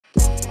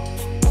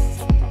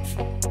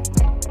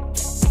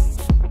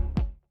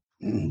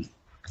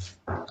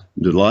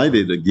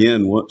Delighted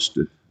again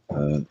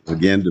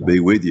to be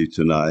with you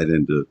tonight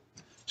and to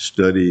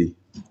study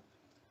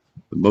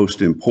the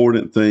most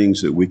important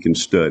things that we can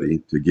study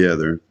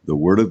together, the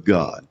Word of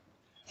God.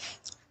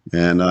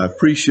 And I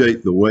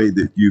appreciate the way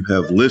that you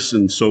have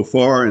listened so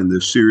far in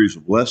this series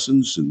of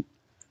lessons, and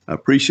I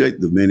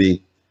appreciate the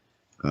many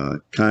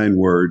kind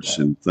words,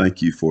 and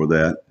thank you for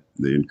that,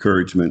 the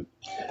encouragement.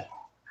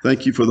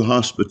 Thank you for the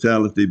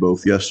hospitality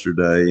both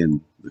yesterday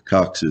and the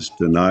Coxes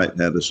tonight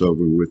had us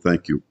over. We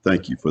thank you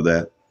for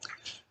that.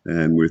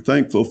 And we're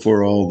thankful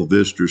for all the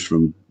visitors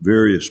from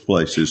various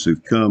places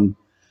who've come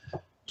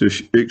to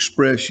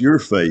express your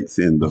faith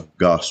in the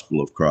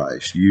gospel of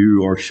Christ.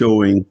 You are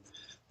showing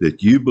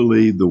that you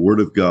believe the Word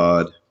of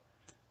God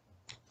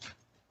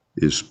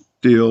is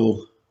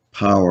still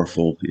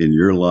powerful in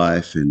your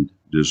life and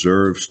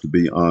deserves to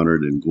be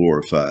honored and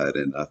glorified.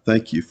 And I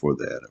thank you for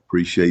that. I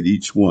appreciate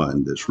each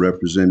one that's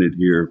represented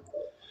here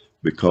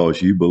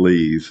because you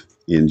believe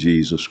in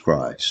Jesus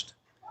Christ.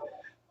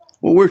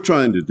 What we're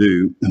trying to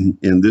do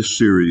in this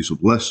series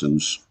of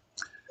lessons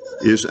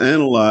is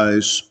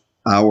analyze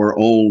our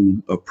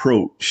own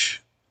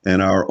approach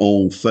and our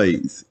own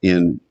faith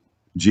in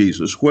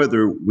Jesus,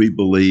 whether we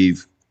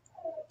believe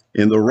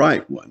in the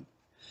right one.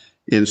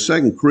 In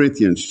 2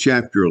 Corinthians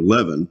chapter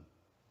 11,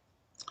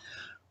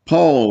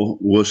 Paul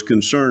was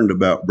concerned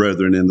about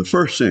brethren in the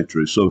first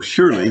century, so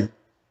surely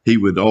he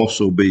would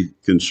also be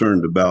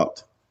concerned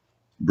about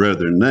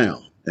brethren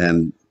now,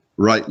 and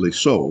rightly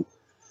so.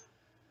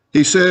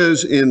 He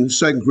says in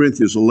 2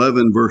 Corinthians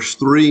 11, verse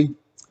 3,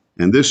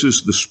 and this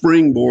is the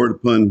springboard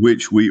upon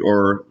which we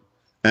are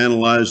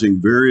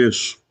analyzing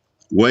various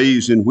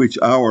ways in which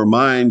our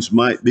minds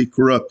might be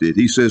corrupted.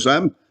 He says,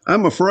 I'm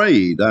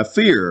afraid, I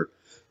fear,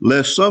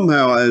 lest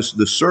somehow as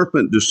the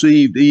serpent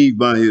deceived Eve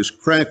by his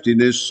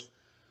craftiness,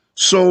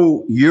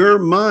 so your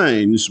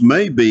minds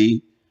may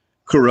be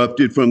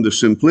corrupted from the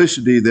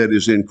simplicity that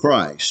is in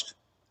Christ.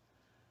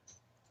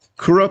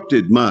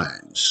 Corrupted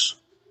minds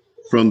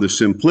from the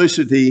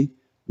simplicity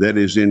that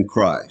is in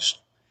Christ.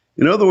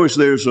 In other words,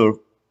 there's a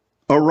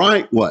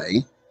right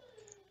way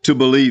to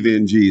believe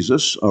in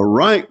Jesus, a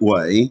right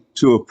way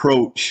to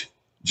approach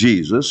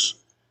Jesus,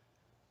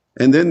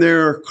 and then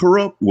there are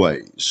corrupt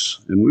ways.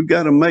 And we've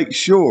got to make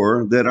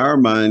sure that our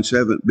minds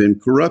haven't been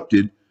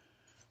corrupted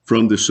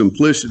from the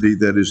simplicity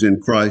that is in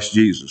Christ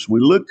Jesus.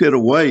 We looked at a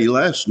way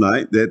last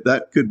night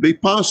that could be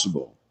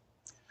possible.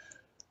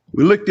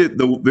 We looked at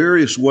the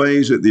various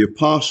ways that the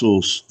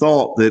apostles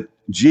thought that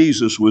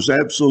Jesus was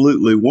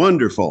absolutely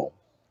wonderful.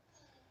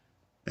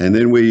 And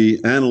then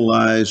we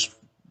analyzed,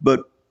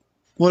 but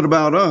what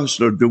about us?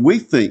 Or do we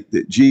think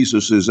that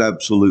Jesus is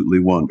absolutely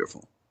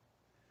wonderful?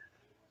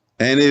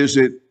 And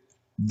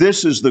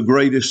this is the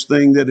greatest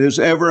thing that has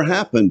ever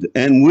happened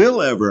and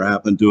will ever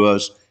happen to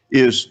us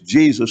is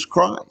Jesus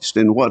Christ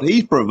and what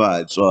he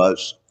provides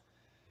us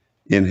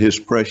in his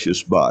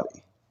precious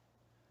body.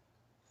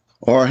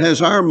 Or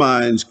has our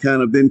minds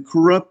kind of been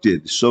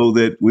corrupted so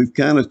that we've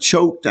kind of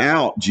choked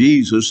out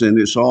Jesus and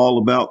it's all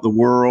about the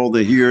world,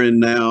 the here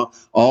and now,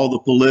 all the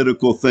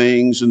political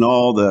things and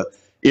all the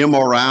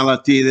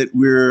immorality that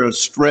we're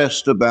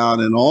stressed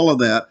about and all of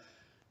that.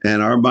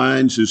 And our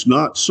minds is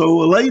not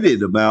so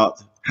elated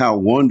about how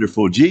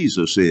wonderful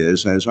Jesus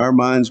is. Has our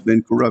minds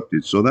been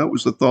corrupted? So that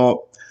was the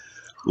thought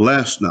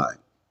last night.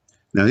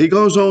 Now he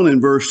goes on in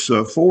verse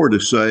 4 to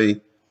say,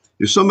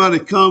 if somebody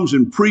comes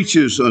and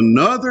preaches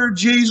another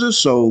Jesus,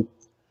 so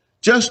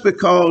just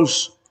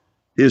because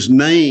his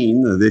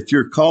name that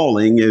you're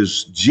calling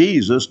is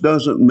Jesus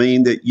doesn't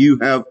mean that you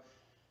have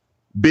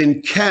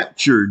been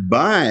captured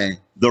by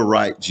the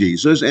right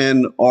Jesus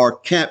and are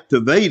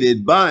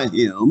captivated by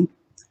him.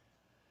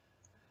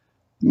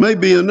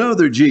 Maybe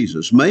another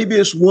Jesus. Maybe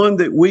it's one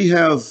that we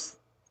have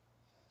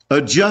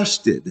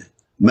adjusted.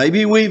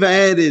 Maybe we've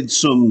added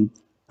some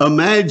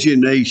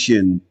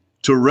imagination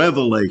to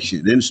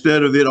revelation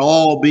instead of it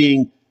all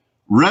being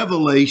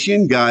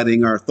revelation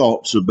guiding our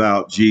thoughts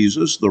about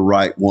Jesus, the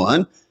right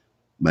one.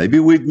 Maybe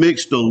we've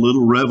mixed a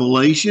little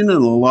revelation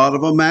and a lot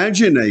of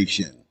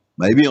imagination,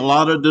 maybe a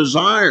lot of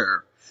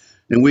desire.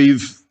 And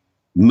we've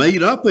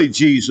made up a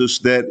Jesus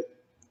that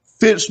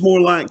fits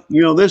more like,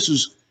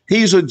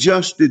 he's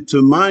adjusted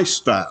to my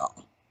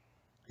style.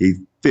 He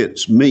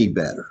fits me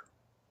better.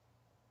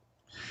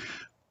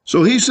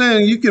 So he's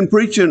saying you can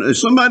preach,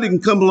 somebody can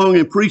come along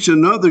and preach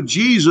another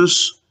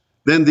Jesus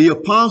than the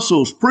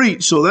apostles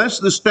preached. So that's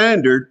the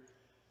standard.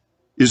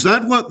 Is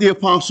that what the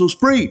apostles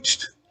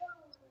preached?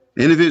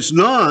 And if it's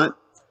not,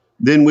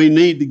 then we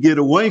need to get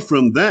away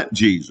from that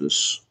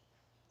Jesus.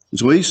 And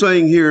so he's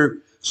saying here,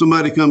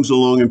 somebody comes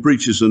along and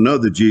preaches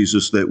another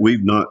Jesus that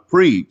we've not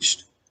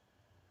preached.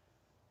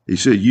 He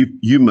said,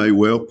 you may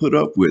well put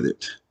up with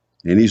it.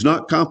 And he's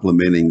not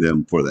complimenting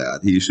them for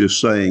that. He's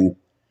just saying,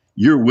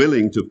 you're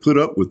willing to put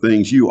up with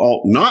things you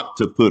ought not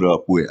to put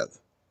up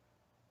with.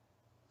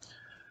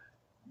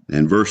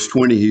 In verse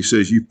 20, he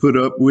says, you put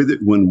up with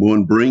it when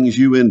one brings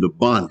you into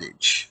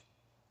bondage.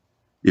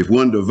 If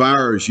one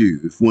devours you,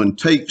 if one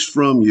takes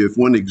from you, if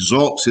one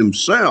exalts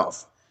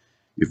himself,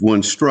 If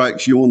one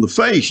strikes you on the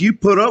face, you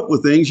put up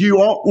with things you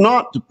ought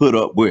not to put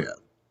up with.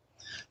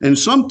 And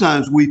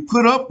sometimes we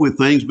put up with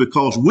things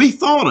because we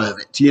thought of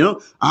it. You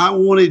know, I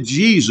wanted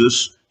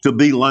Jesus to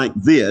be like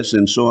this,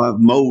 and so I've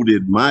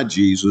molded my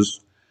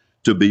Jesus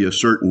to be a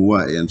certain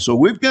way. And so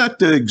we've got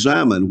to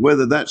examine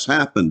whether that's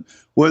happened,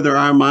 whether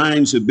our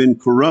minds have been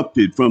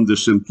corrupted from the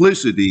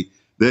simplicity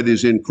that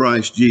is in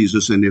Christ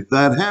Jesus. And if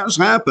that has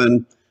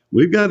happened,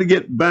 we've got to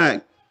get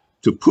back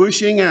to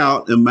pushing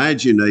out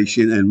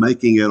imagination and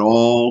making it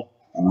all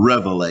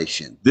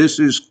revelation. This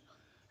is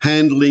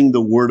handling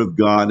the Word of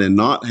God and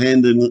not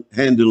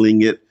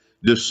handling it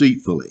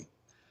deceitfully.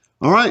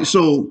 All right,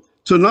 so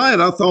tonight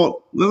I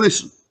thought, well,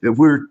 listen, if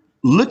we're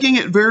looking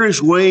at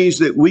various ways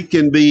that we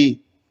can be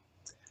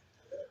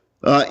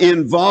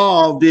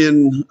involved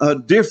in a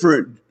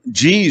different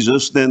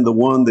Jesus than the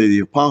one that the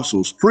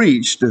apostles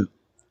preached,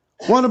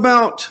 what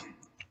about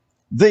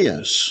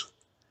this?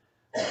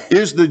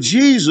 Is the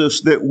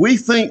Jesus that we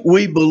think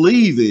we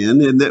believe in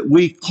and that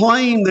we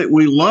claim that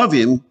we love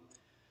him,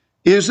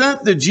 is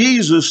that the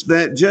Jesus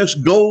that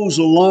just goes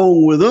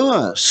along with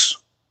us?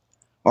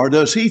 Or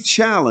does he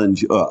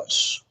challenge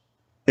us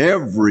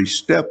every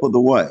step of the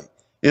way?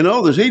 In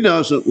other words, he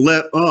doesn't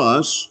let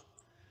us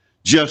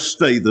just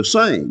stay the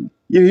same.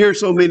 You hear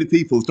so many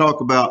people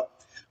talk about,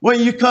 well,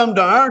 you come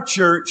to our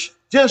church,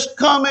 just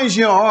come as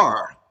you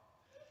are.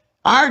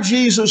 Our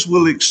Jesus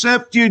will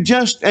accept you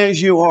just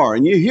as you are.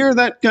 And you hear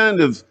that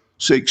kind of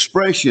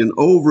expression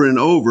over and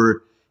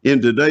over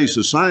in today's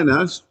society.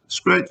 I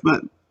scratch my...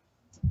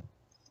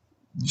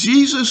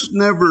 Jesus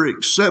never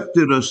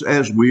accepted us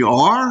as we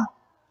are.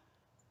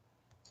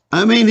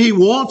 I mean, he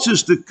wants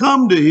us to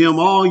come to him,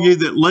 all ye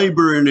that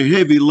labor and are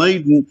heavy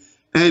laden,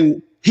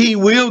 and he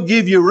will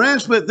give you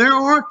rest. But there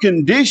are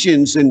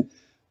conditions, and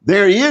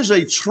there is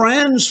a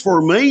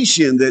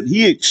transformation that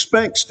he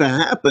expects to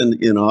happen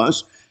in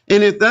us.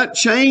 And if that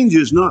change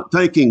is not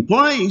taking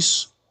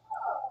place,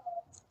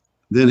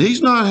 then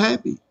he's not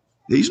happy.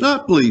 He's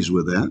not pleased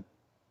with that.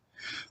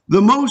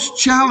 The most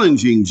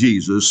challenging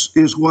Jesus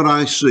is what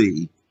I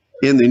see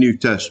in the New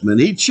Testament.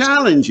 He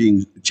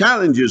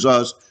challenges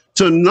us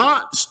to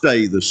not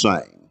stay the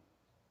same,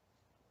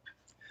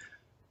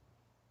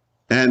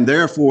 and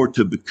therefore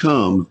to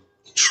become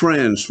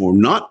transformed,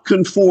 not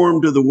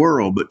conformed to the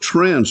world, but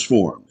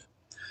transformed.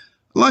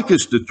 I'd like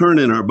us to turn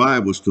in our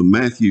Bibles to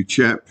Matthew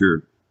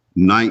chapter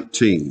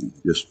 19,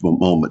 just for a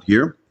moment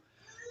here,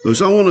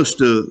 because I want us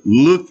to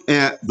look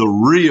at the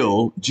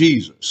real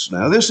Jesus.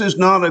 Now, this is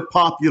not a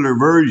popular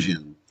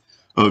version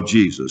of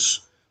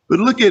Jesus, but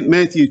look at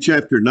Matthew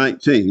chapter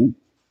 19.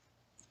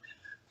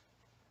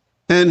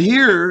 And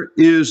here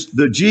is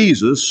the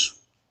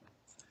Jesus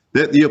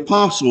that the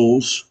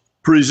apostles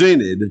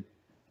presented.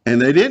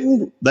 And they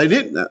didn't,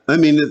 I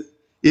mean,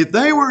 if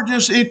they were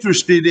just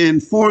interested in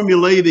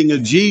formulating a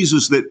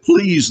Jesus that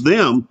pleased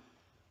them,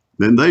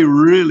 then they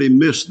really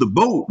missed the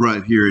boat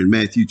right here in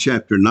Matthew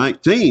chapter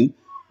 19,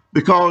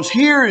 because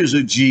here is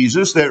a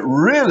Jesus that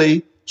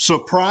really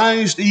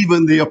surprised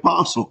even the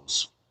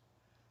apostles.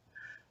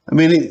 I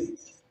mean,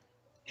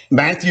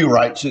 Matthew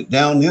writes it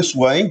down this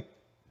way.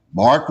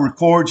 Mark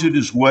records it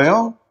as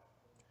well.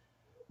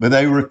 But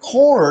they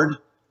record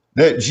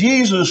that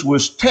Jesus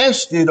was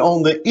tested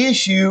on the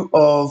issue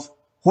of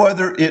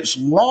whether it's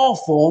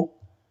lawful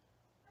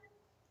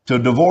to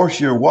divorce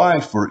your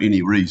wife for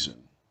any reason.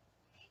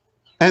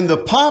 And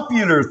the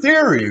popular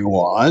theory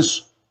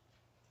was,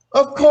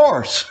 of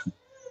course,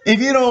 if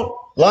you don't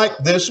like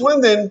this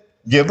one, then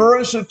give her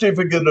a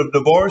certificate of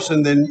divorce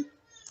and then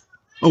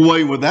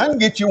away with that and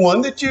get you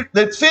one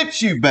that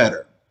fits you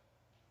better.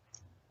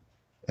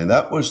 And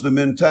that was the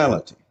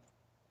mentality.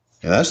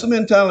 And that's the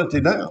mentality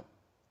now.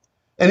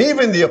 And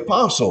even the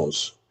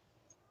apostles,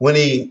 when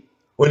he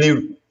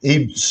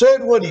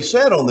said what he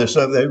said on this,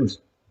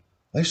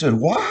 they said,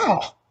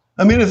 wow.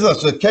 I mean, if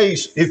that's the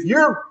case, if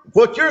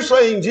what you're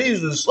saying,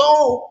 Jesus, is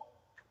so.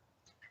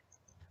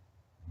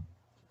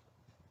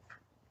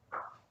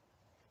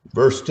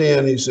 Verse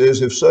 10, he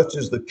says, if such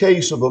is the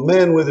case of a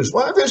man with his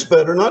wife, it's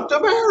better not to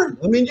marry.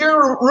 I mean,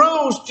 your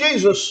rules,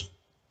 Jesus,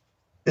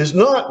 is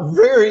not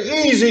very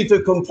easy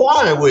to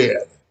comply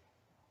with.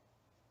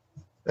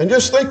 And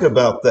just think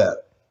about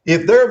that.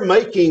 If they're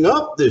making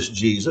up this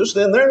Jesus,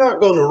 then they're not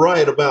going to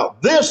write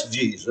about this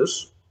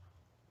Jesus.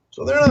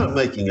 So they're not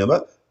making him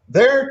up.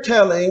 They're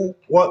telling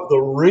what the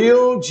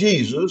real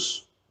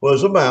Jesus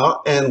was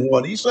about and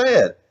what he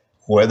said,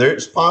 whether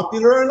it's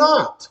popular or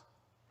not.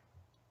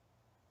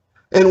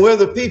 And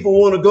whether people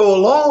want to go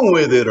along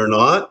with it or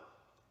not,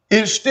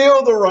 it's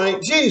still the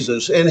right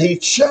Jesus. And he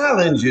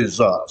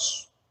challenges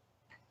us.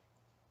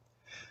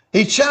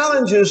 He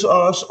challenges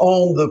us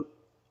on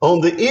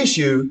the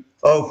issue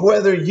of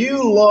whether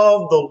you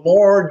love the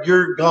Lord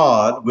your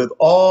God with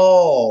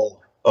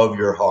all of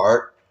your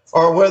heart,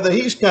 or whether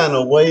he's kind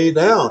of way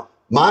down.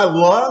 My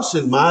lusts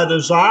and my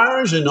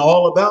desires and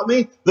all about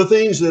me, the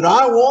things that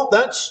I want,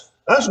 that's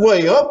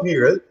way up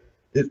here.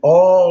 It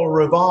all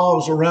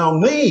revolves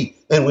around me.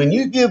 And when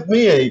you give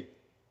me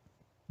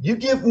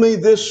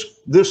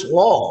this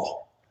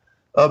law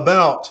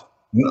about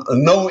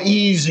no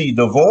easy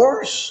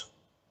divorce.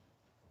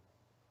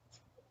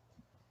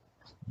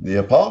 The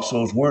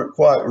apostles weren't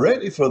quite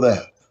ready for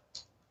that.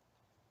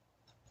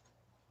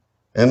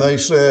 And they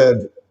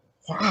said,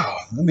 wow,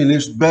 I mean,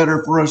 it's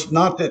better for us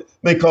not to,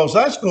 because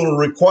that's going to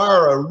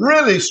require a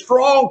really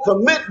strong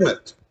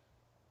commitment.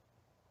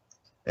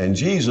 And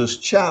Jesus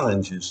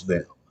challenges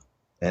them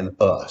and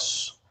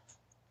us.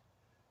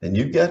 And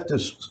you got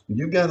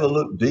to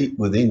look deep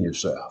within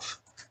yourself,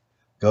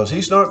 because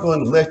he's not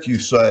going to let you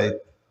say,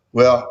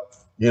 well,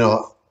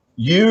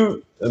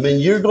 you're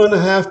going to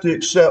have to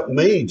accept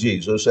me,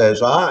 Jesus,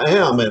 as I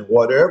am, and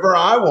whatever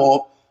I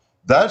want,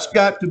 that's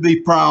got to be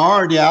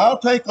priority. I'll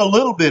take a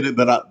little bit of it,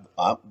 but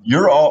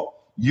you're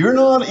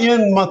not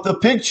in the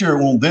picture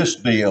on this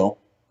deal.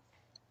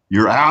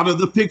 You're out of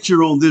the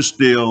picture on this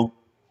deal.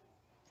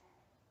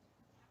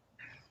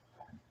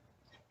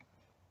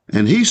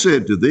 And he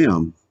said to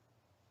them,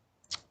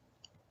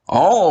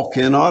 all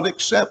cannot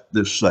accept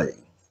this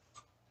saying,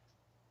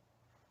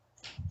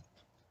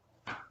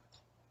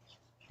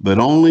 but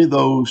only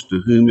those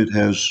to whom it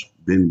has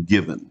been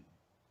given.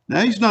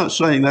 Now, he's not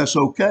saying that's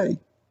okay.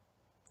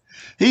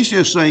 He's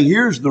just saying,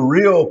 here's the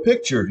real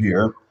picture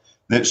here,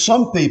 that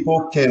some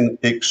people can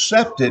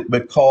accept it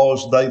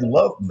because they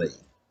love me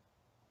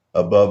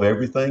above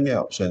everything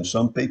else. And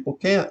some people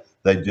can't.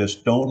 They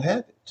just don't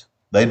have it.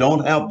 They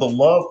don't have the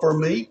love for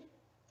me.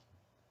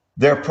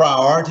 Their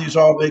priorities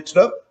are mixed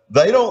up.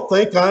 They don't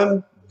think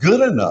I'm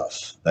good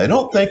enough. They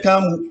don't think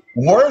I'm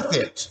worth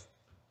it.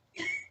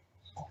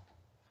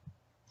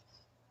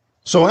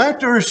 So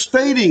after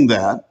stating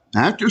that,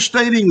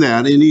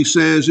 and he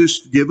says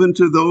it's given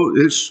to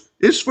those,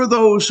 it's for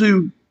those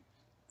who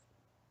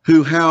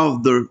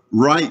have the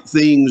right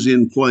things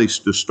in place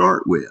to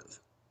start with.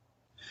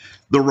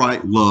 The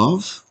right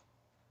love,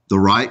 the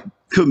right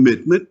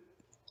commitment.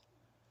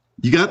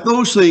 You got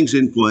those things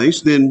in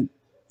place, then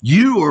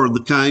you are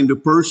the kind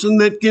of person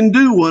that can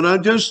do what I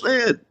just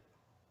said.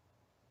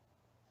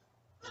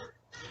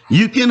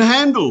 You can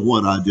handle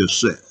what I just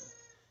said.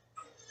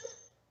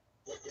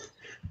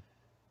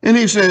 And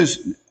he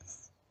says,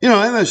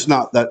 and that's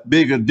not that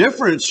big a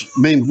difference.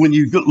 I mean, when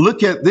you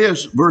look at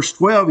this, verse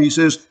 12, he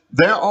says,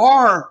 there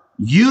are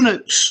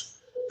eunuchs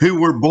who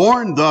were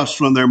born thus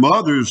from their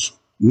mother's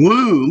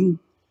womb,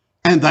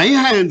 and they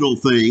handle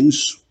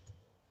things.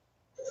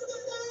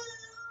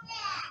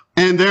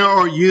 And there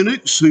are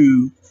eunuchs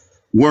who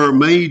were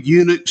made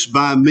eunuchs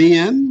by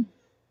men.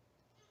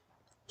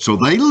 So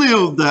they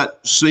lived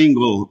that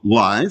single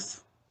life.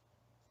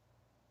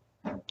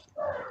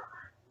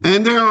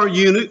 And there are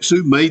eunuchs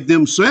who made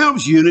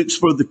themselves eunuchs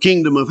for the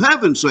kingdom of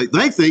heaven's sake.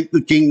 They think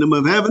the kingdom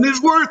of heaven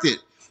is worth it.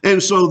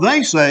 And so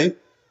they say,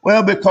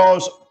 well,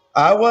 because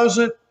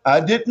I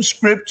didn't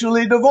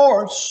scripturally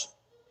divorce,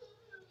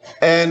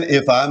 and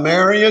if I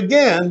marry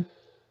again,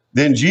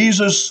 then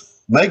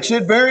Jesus makes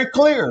it very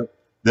clear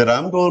that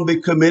I'm going to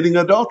be committing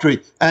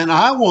adultery. And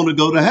I want to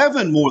go to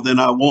heaven more than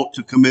I want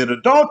to commit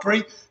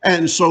adultery.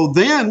 And so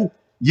then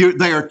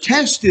they are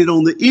tested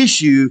on the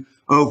issue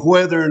of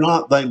whether or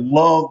not they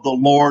love the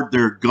Lord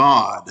their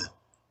God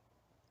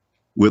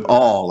with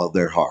all of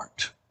their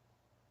heart.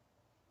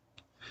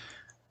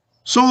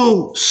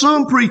 So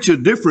some preach a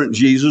different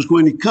Jesus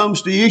when it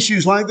comes to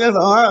issues like that.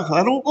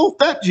 I don't want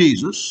that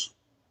Jesus.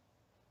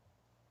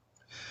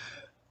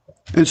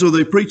 And so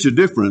they preach a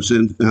different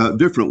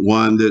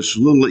one that's a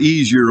little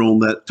easier on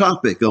that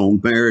topic,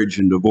 on marriage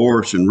and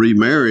divorce and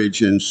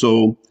remarriage. And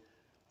so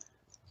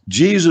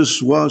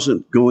Jesus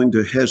wasn't going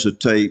to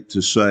hesitate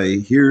to say,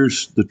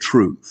 here's the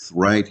truth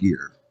right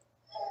here.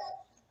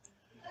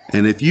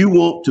 And if you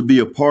want to be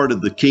a part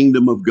of the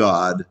kingdom of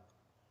God,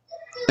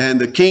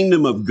 and the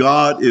kingdom of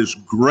God is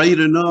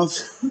great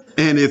enough,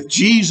 and if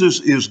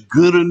Jesus is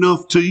good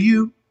enough to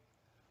you,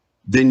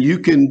 then you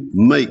can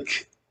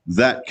make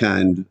that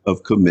kind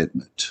of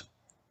commitment.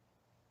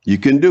 You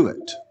can do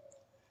it.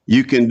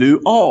 You can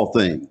do all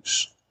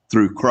things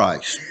through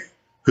Christ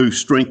who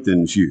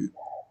strengthens you.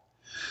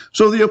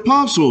 So the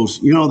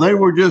apostles, they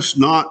were just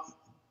not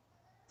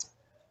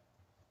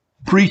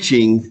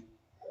preaching.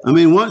 I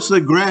mean, once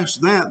they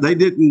grasped that,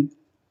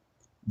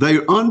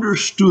 they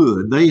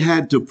understood they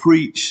had to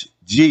preach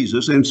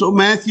Jesus. And so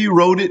Matthew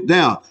wrote it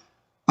down.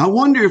 I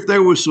wonder if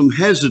there was some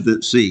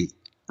hesitancy.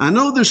 I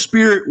know the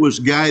Spirit was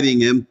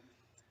guiding him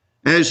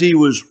as he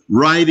was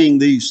writing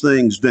these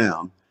things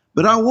down.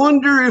 But I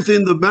wonder if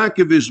in the back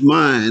of his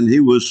mind,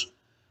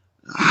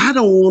 I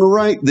don't want to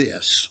write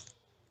this.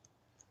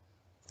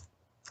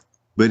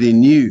 But he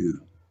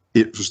knew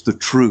it was the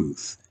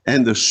truth,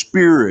 and the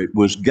Spirit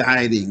was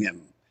guiding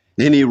him.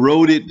 And he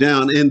wrote it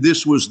down, and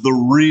this was the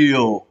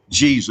real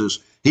Jesus.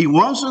 He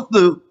wasn't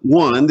the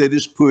one that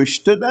is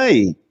pushed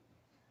today.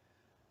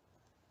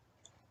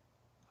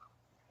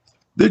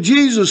 The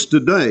Jesus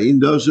today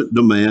doesn't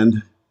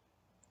demand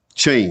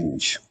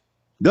change,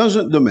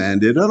 doesn't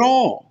demand it at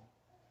all.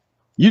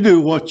 You do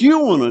what you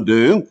want to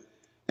do,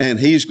 and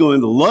he's going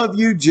to love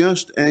you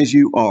just as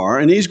you are,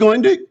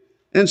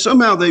 and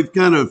somehow they've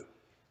kind of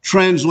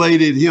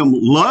translated him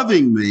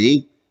loving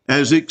me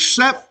as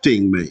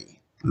accepting me.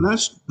 And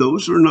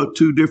those are not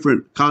two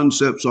different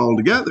concepts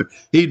altogether.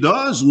 He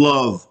does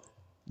love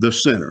the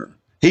sinner.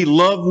 He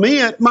loved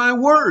me at my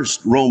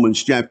worst,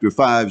 Romans chapter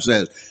 5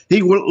 says.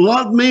 He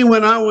loved me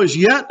when I was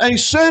yet a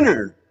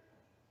sinner,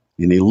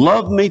 and he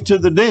loved me to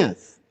the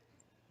death.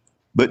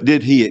 But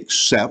did he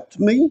accept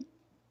me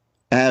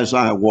as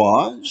I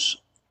was?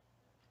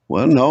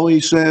 Well, no, he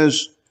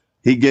says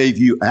he gave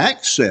you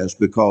access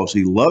because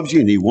he loves you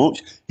and he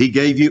wants. He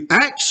gave you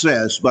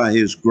access by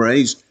his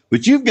grace,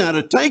 but you've got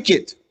to take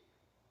it.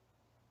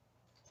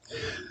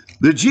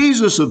 The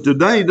Jesus of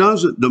today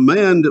doesn't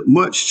demand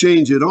much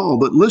change at all,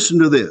 but listen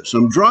to this.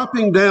 I'm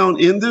dropping down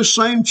in this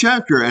same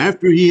chapter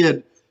after he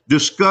had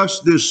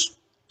discussed this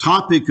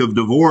topic of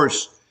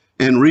divorce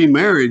and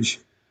remarriage.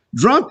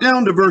 Drop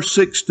down to verse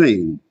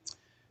 16.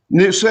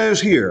 And it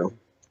says here,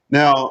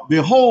 now,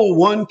 behold,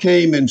 one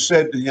came and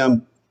said to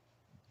him,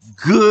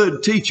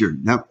 good teacher.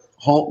 Now,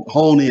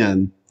 hone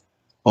in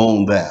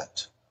on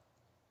that.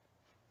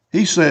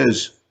 He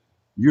says,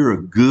 you're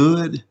a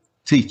good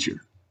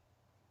teacher.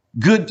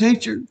 Good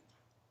teacher.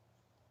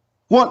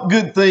 What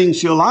good thing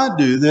shall I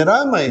do that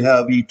I may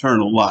have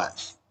eternal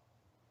life?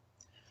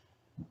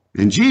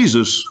 And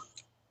Jesus,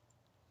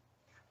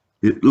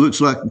 it looks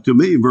like to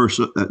me, verse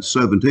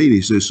 17,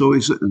 he says, so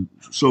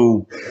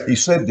he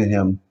said to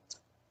him,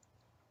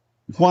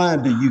 why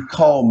do you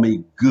call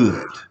me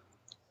good?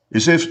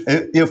 It's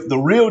if the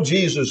real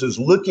Jesus is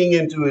looking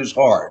into his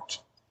heart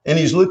and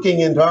he's looking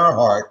into our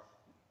heart,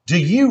 do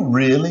you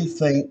really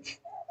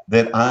think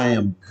that I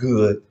am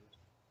good?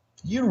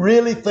 Do you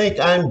really think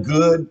I'm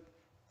good?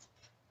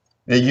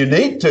 And you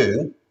need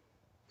to,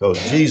 because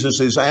Jesus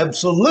is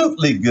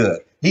absolutely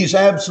good. He's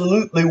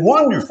absolutely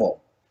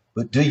wonderful.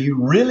 But do you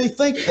really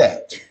think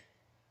that?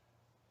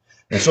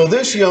 And so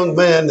this young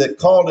man that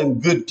called him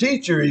good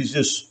teacher, he's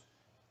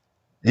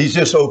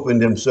just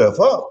opened himself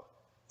up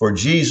for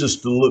Jesus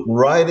to look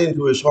right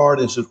into his heart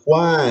and said,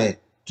 why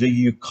do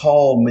you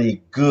call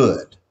me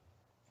good?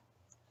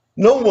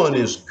 No one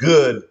is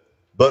good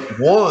but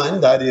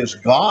one, that is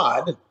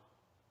God.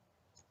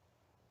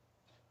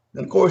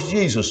 And of course,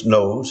 Jesus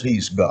knows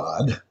he's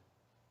God.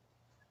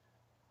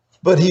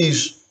 But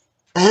he's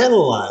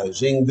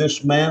analyzing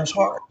this man's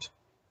heart.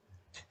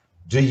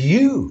 Do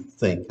you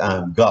think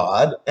I'm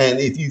God? And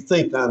if you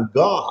think I'm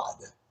God,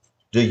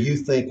 do you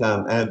think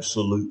I'm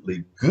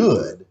absolutely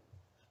good?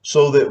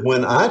 So that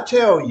when I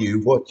tell you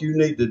what you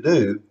need to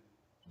do,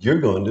 you're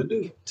going to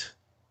do it.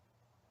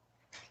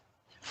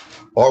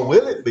 Or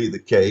will it be the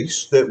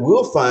case that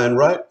we'll find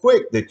right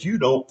quick that you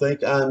don't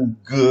think I'm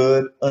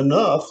good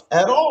enough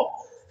at all?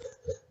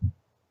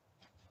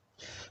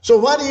 So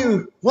why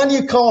do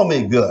you call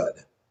me good?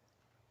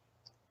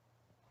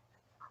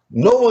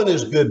 No one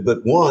is good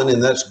but one,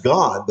 and that's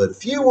God. But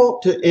if you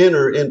want to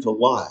enter into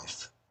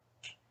life,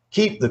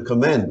 keep the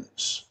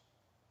commandments.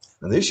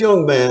 And this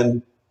young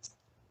man,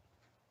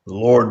 the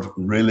Lord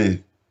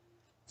really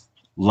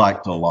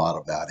liked a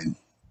lot about him.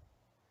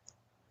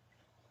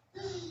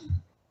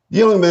 The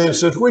young man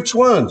said, which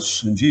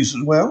ones? And Jesus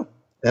said, well,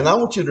 and I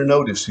want you to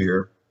notice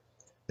here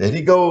that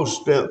he goes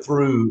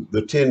through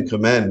the 10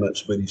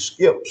 commandments, but he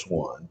skips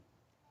one.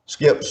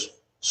 Skips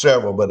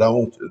several, but I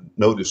want to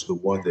notice the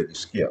one that he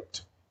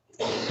skipped.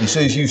 He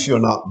says, you shall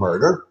not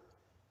murder.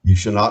 You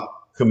shall not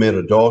commit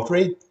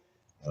adultery.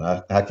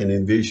 And I can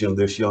envision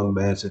this young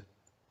man said,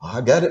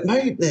 I got it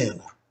made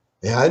then.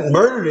 I hadn't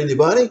murdered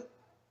anybody.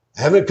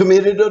 I haven't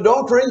committed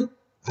adultery.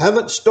 I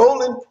haven't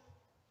stolen.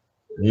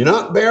 You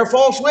not bear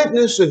false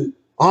witness and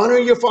honor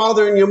your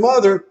father and your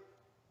mother.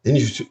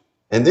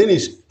 And then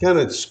he's kind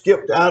of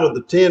skipped out of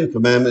the 10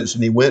 commandments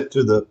and he went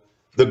to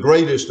the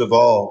greatest of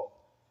all.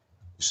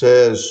 He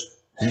says,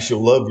 you shall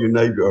love your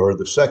neighbor, or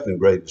the second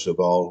greatest of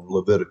all,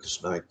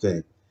 Leviticus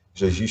 19. He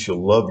says, you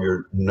shall love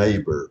your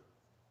neighbor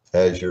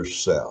as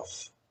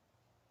yourself.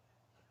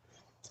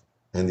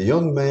 And the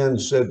young man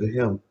said to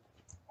him,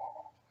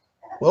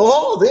 well,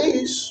 all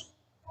these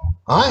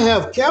I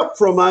have kept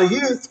from my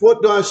youth.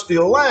 What do I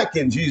still lack?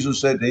 And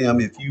Jesus said to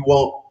him, if you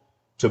want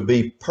to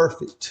be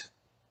perfect,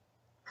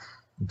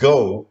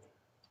 go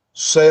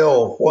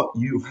sell what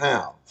you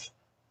have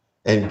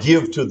and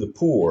give to the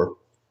poor,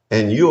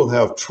 and you'll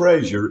have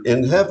treasure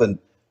in heaven,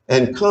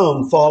 and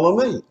come follow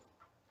me.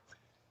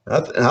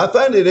 I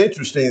find it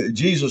interesting that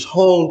Jesus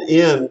honed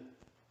in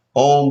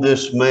on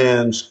this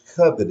man's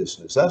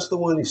covetousness. That's the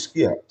one he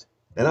skipped.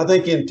 And I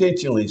think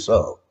intentionally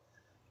so.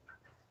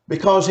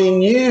 Because he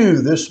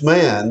knew this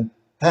man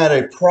had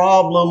a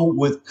problem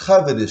with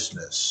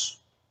covetousness,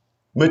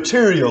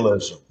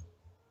 materialism.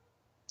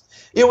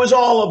 It was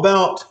all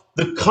about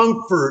the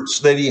comforts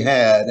that he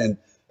had and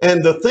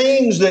the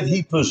things that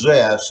he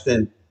possessed.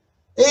 And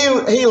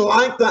he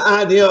liked the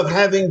idea of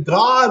having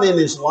God in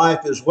his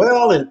life as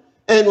well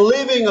and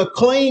living a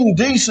clean,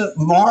 decent,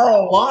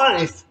 moral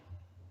life.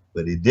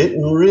 But he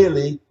didn't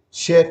really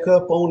check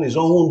up on his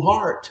own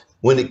heart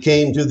when it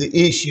came to the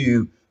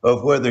issue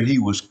of whether he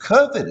was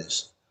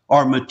covetous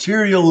or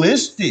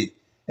materialistic.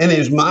 And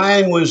his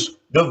mind was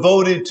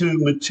devoted to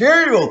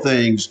material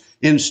things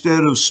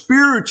instead of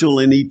spiritual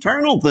and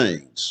eternal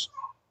things.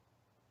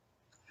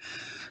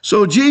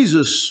 So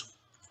Jesus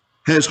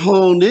has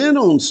honed in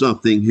on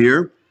something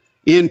here,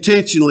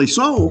 intentionally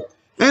so.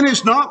 And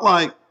it's not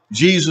like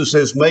Jesus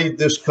has made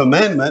this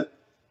commandment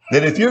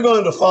that if you're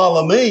going to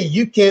follow me,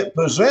 you can't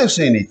possess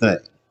anything.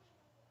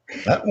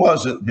 That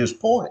wasn't his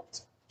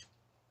point.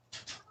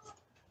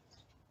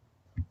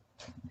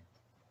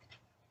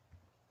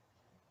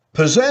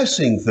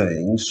 Possessing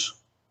things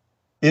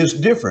is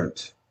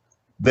different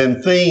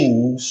than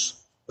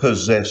things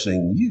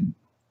possessing you.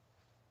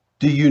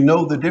 Do you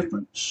know the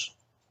difference?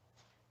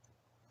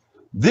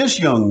 This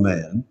young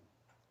man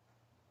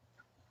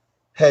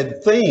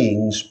had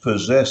things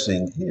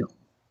possessing him,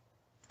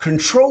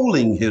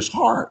 controlling his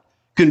heart,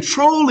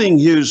 controlling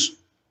his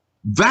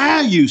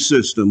value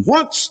system.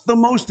 What's the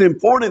most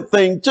important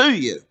thing to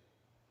you?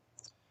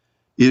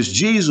 Is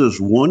Jesus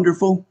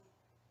wonderful?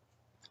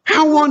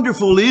 How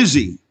wonderful is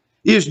he?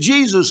 Is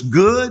Jesus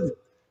good?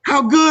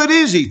 How good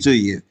is he to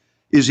you?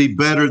 Is he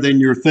better than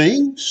your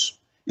things?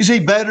 Is he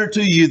better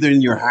to you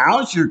than your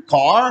house, your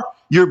car,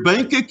 your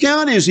bank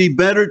account? Is he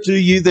better to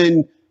you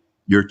than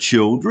your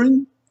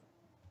children,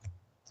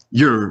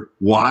 your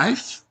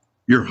wife,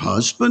 your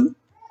husband?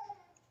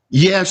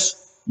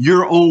 Yes,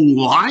 your own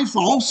life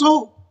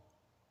also.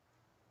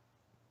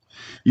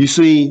 You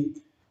see,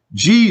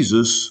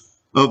 Jesus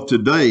of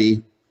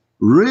today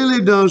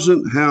really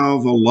doesn't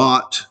have a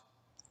lot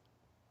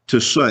to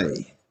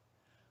say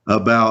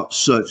about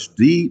such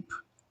deep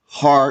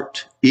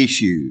heart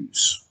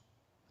issues.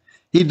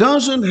 He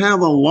doesn't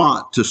have a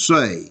lot to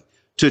say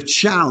to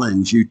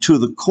challenge you to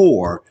the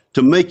core,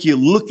 to make you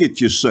look at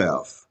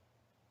yourself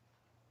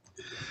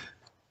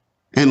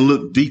and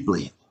look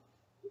deeply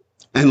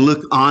and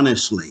look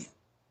honestly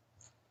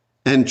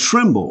and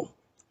tremble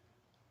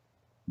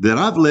that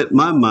I've let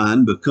my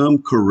mind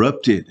become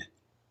corrupted.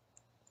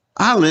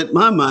 I let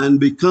my mind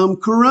become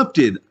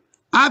corrupted.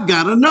 I've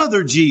got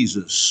another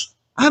Jesus.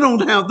 I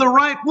don't have the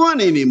right one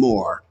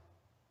anymore.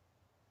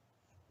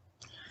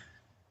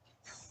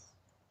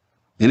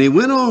 And he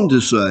went on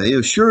to say,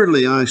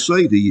 assuredly I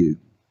say to you.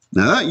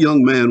 Now that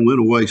young man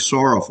went away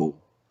sorrowful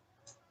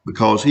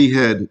because he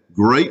had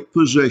great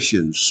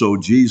possessions. So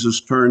Jesus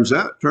turns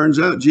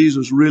out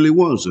Jesus really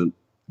wasn't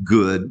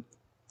good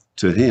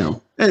to him.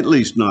 At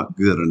least not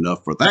good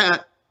enough for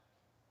that.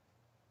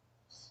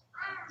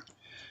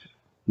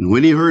 And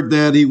when he heard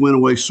that, he went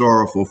away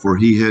sorrowful, for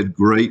he had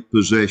great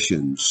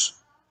possessions.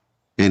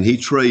 And he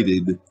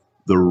traded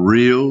the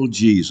real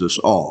Jesus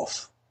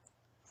off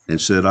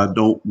and said, I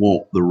don't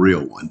want the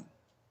real one.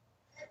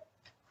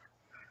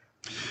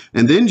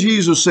 And then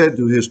Jesus said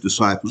to his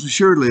disciples,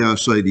 assuredly I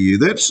say to you,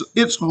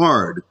 it's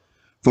hard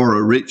for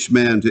a rich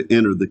man to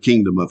enter the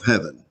kingdom of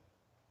heaven.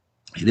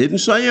 He didn't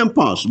say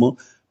impossible,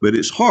 but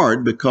it's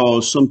hard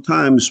because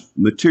sometimes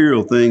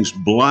material things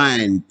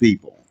blind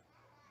people.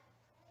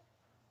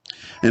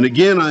 And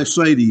again, I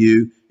say to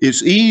you,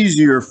 it's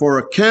easier for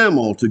a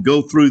camel to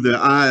go through the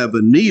eye of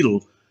a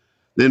needle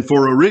than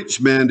for a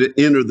rich man to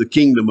enter the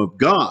kingdom of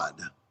God.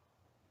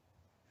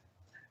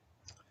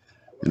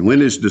 And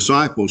when his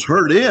disciples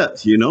heard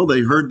it,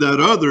 they heard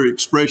that other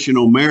expression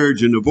on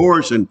marriage and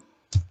divorce, and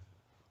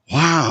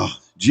wow,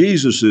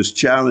 Jesus is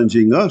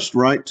challenging us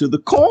right to the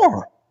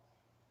core.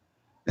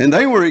 And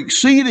they were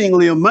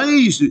exceedingly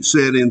amazed, it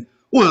said, and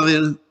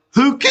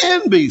who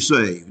can be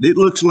saved? It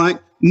looks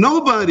like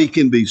nobody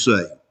can be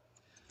saved.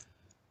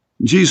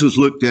 Jesus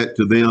looked at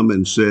to them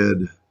and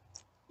said,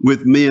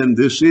 with men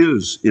this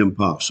is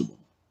impossible,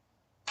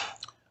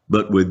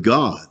 but with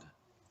God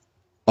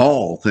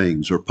all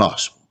things are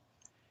possible.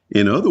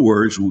 In other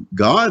words,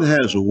 God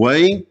has a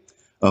way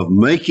of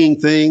making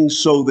things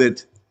so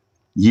that,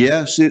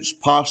 yes, it's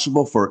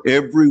possible for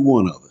every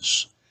one of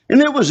us.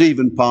 And it was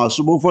even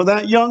possible for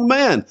that young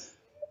man,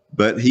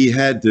 but he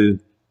had to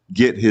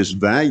get his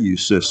value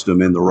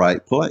system in the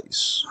right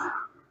place.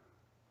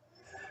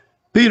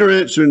 Peter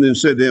answered and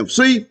said to him,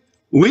 see,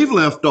 we've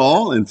left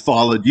all and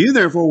followed you,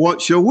 therefore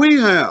what shall we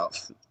have?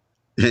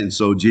 And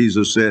so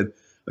Jesus said,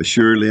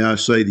 assuredly I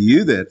say to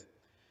you that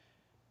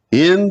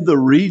in the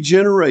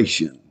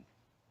regeneration,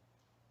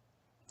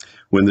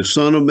 when the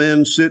Son of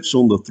Man sits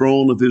on the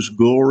throne of his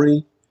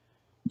glory,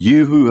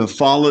 you who have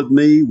followed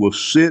me will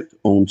sit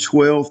on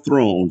 12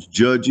 thrones,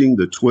 judging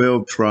the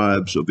 12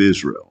 tribes of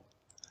Israel.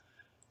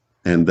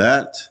 And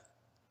that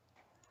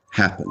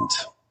happened.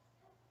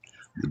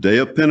 The day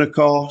of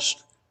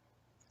Pentecost,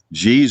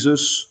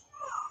 Jesus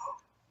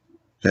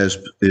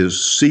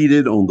is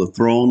seated on the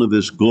throne of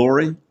his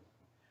glory,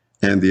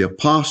 and the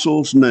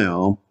apostles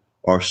now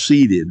are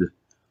seated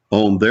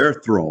on their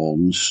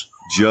thrones,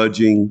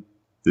 judging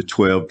the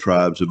 12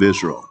 tribes of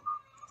Israel.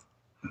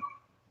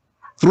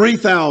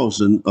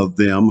 3,000 of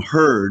them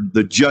heard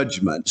the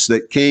judgments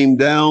that came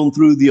down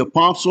through the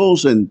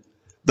apostles, and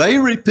they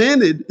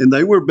repented and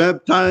they were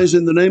baptized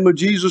in the name of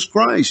Jesus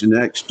Christ in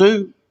Acts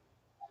 2.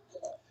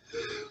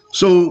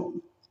 So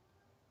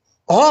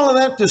all of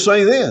that to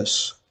say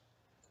this,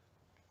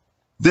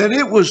 that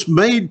it was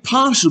made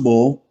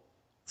possible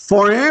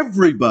for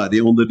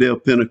everybody on the day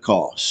of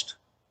Pentecost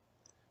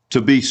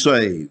to be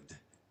saved.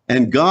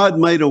 And God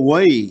made a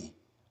way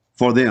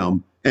for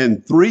them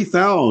and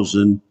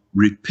 3,000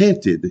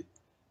 repented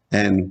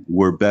and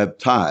were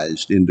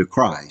baptized into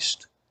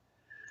Christ.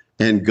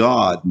 And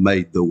God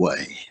made the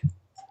way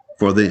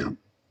for them.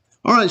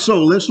 All right,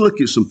 so let's look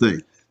at some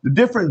things. The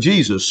different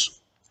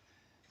Jesus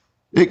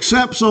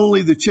accepts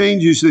only the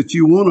changes that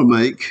you want to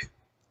make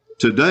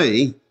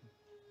today,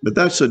 but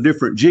that's a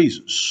different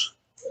Jesus.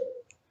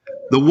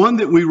 The one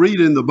that we read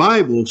in the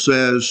Bible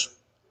says,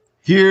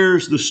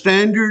 here's the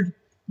standard.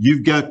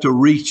 You've got to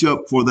reach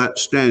up for that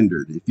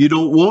standard. If you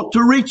don't want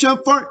to reach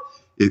up for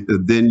it,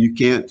 then you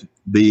can't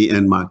be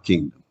in my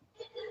kingdom.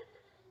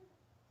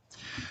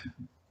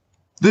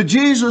 The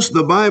Jesus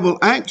the Bible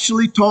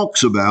actually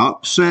talks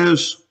about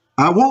says,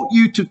 I want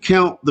you to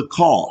count the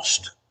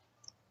cost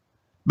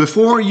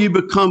before you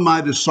become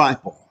my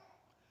disciple.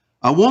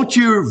 I want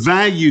your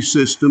value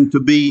system to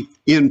be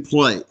in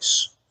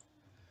place.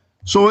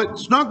 So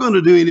it's not going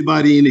to do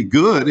anybody any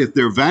good if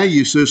their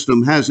value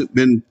system hasn't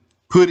been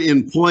put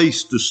in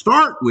place to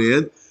start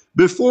with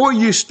before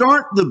you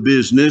start the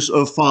business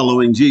of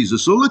following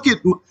Jesus. So look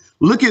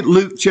at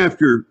Luke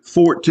chapter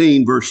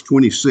 14, verse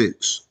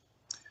 26.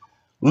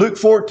 Luke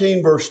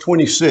 14, verse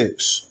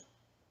 26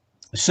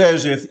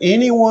 says, if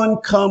anyone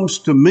comes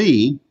to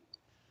me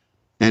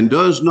and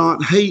does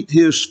not hate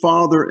his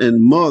father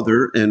and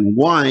mother and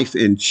wife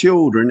and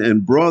children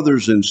and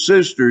brothers and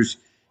sisters,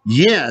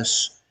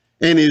 yes,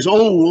 and his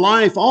own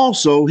life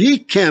also, he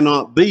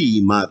cannot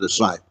be my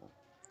disciple.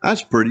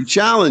 That's pretty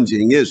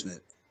challenging, isn't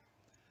it?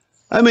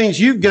 That means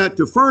you've got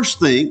to first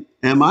think,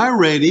 am I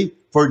ready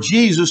for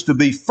Jesus to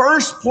be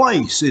first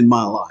place in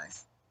my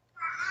life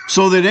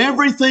so that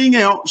everything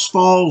else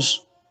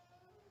falls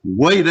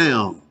way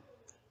down?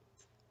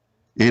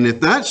 And if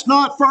that's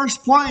not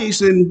first place,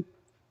 then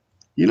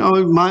we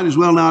might as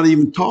well not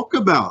even talk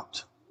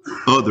about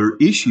other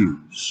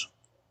issues.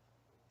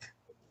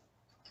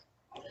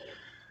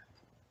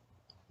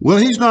 Well,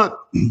 he's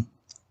not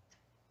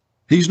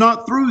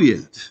through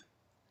yet.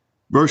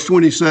 Verse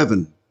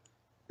 27,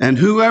 and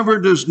whoever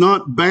does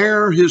not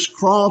bear his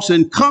cross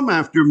and come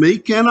after me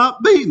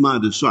cannot be my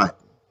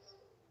disciple.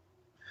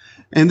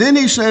 And then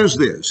he says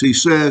this, he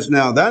says,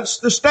 now that's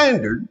the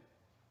standard.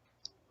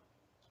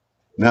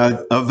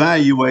 Now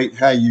evaluate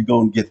how you're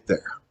going to get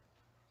there.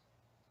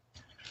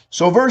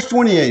 So verse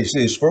 28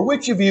 says, for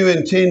which of you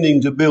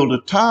intending to build a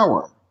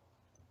tower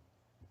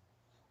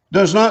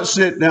does not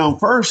sit down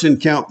first and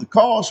count the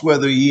cost,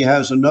 whether he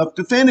has enough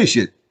to finish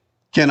it?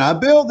 Can I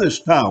build this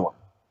tower?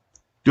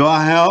 Do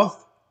I have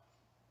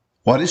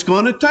what it's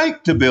going to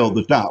take to build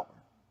the tower?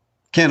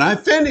 Can I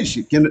finish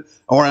it?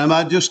 Or am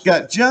I just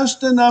got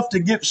just enough to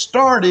get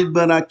started,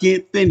 but I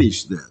can't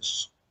finish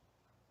this?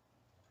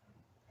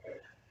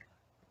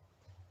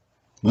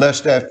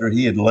 Lest after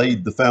he had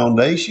laid the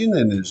foundation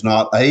and is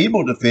not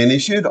able to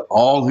finish it,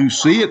 all who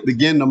see it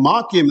begin to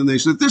mock him. And they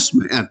said, this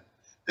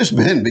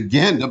man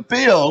began to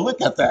build, look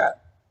at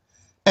that,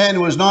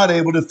 and was not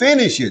able to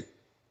finish it.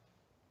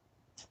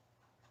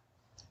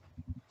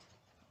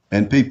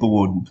 And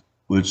people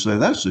would say,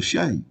 that's a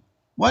shame.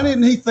 Why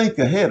didn't he think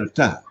ahead of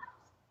time?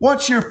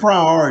 What's your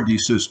priority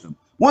system?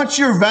 What's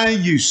your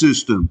value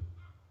system?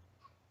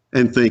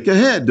 And think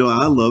ahead. Do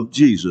I love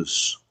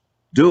Jesus?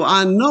 Do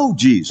I know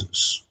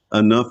Jesus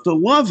enough to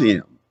love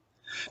him?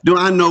 Do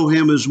I know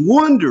him as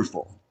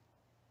wonderful?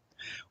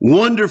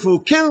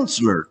 Wonderful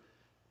counselor.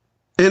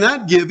 And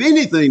I'd give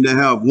anything to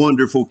have a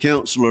wonderful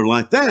counselor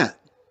like that.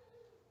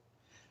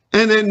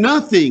 And then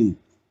nothing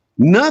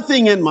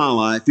in my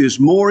life is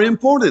more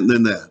important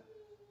than that.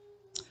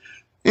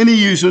 And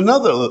he used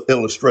another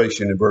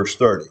illustration in verse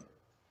 30.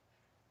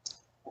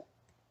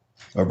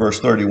 Or verse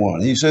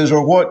 31. He says,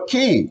 or what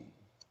king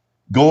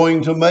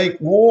going to make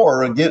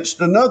war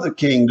against another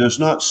king does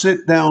not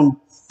sit down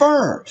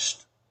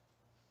first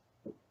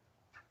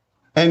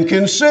and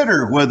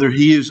consider whether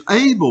he is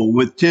able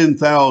with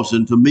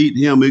 10,000 to meet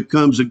him who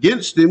comes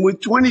against him with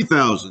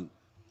 20,000?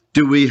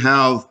 Do we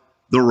have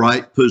the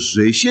right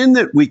position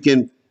that we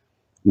can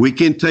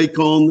take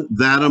on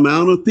that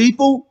amount of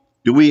people?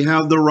 Do we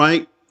have the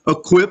right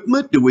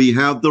equipment? Do we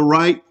have the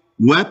right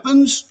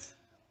weapons?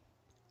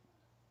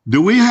 Do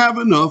we have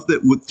enough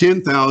that with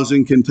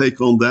 10,000 can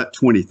take on that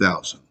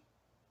 20,000?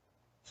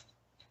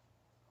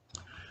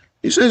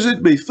 He says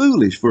it'd be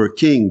foolish for a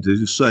king to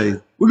just say,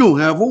 we're going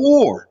to have a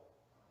war.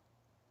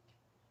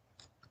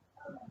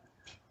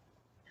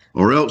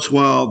 Or else,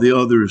 while the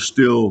other is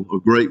still a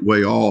great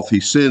way off, he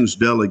sends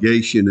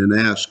delegation and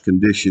asks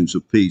conditions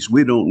of peace.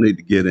 We don't need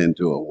to get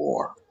into a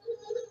war.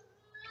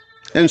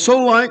 And so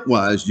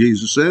likewise,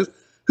 Jesus says,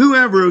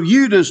 whoever of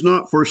you does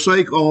not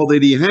forsake all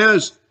that he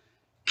has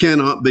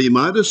cannot be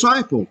my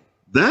disciple.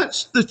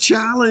 That's the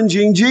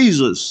challenging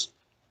Jesus.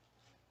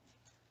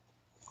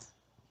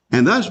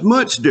 And that's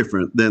much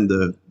different than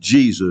the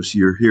Jesus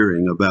you're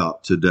hearing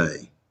about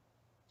today.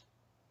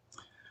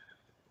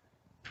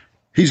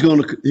 He's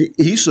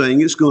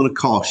saying it's going to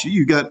cost you.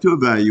 You got to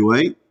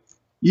evaluate.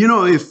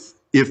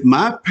 If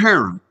my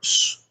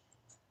parents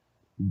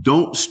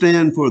don't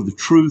stand for the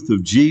truth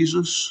of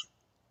Jesus,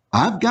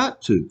 I've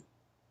got to,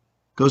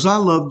 because I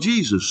love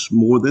Jesus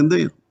more than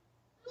them.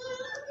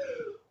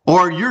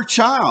 or your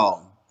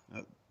child.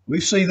 We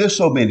see this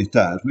so many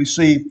times. We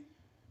see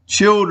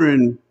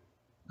children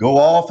go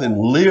off and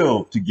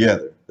live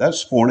together.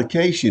 That's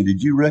fornication.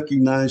 Did you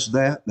recognize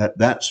that?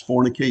 That's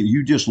fornication.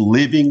 You just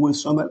living with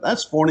somebody.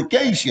 That's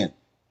fornication.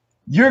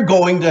 You're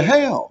going to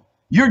hell.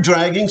 You're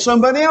dragging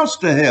somebody else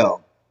to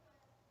hell.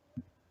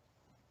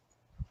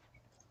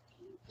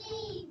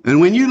 And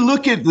when you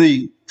look at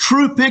the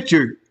true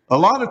picture, a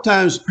lot of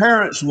times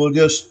parents will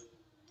just,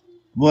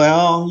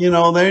 well, you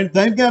know,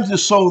 they've got to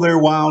sow their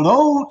wild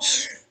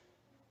oats.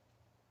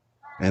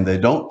 And they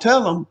don't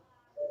tell them,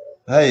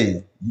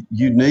 hey,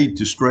 you need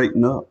to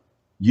straighten up.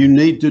 You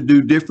need to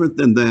do different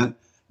than that.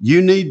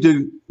 You need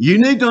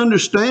to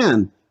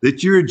understand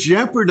that you're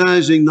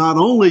jeopardizing not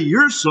only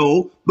your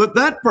soul, but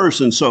that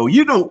person's soul.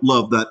 You don't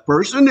love that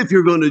person if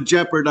you're going to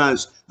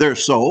jeopardize their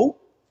soul.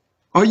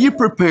 Are you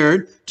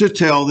prepared to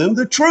tell them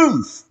the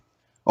truth?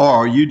 Or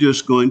are you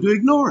just going to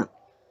ignore it?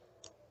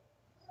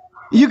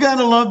 You got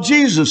to love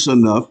Jesus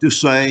enough to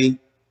say,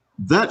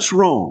 that's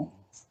wrong.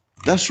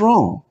 That's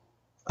wrong.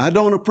 I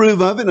don't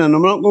approve of it, and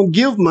I'm not going to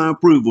give my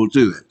approval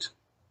to it.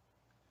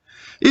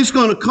 It's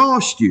going to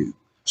cost you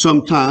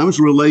sometimes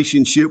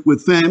relationship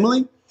with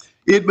family.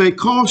 It may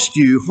cost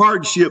you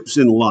hardships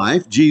in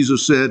life.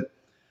 Jesus said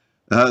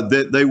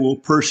that they will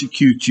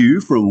persecute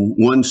you from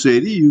one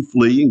city, you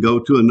flee and go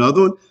to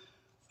another one.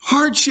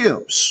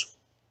 Hardships.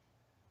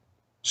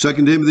 2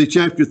 Timothy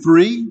chapter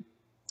 3,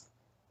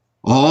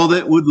 all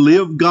that would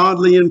live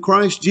godly in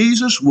Christ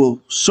Jesus will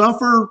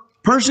suffer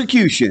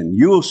persecution.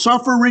 You will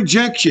suffer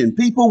rejection.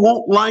 People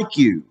won't like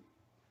you.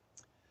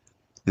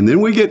 And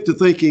then we get to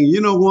thinking, you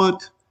know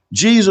what?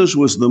 Jesus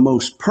was the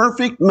most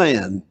perfect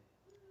man,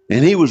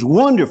 and he was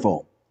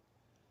wonderful.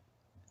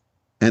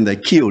 And they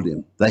killed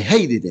him. They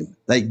hated him.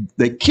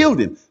 They killed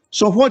him.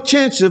 So what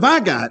chance have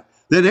I got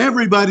that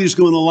everybody's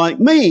going to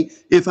like me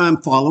if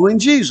I'm following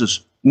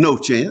Jesus? No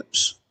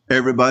chance.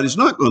 Everybody's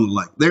not going to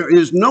like. There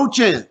is no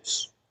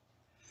chance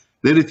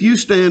that if you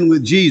stand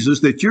with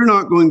Jesus, that you're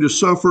not going to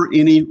suffer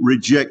any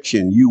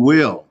rejection. You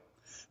will.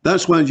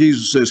 That's why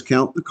Jesus says,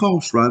 count the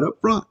cost right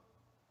up front.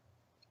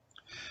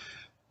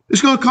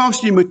 It's going to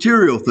cost you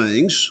material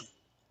things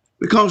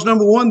because,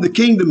 number one, the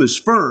kingdom is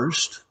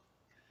first,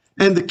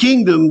 and the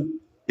kingdom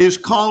is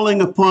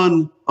calling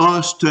upon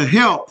us to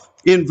help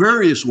in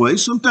various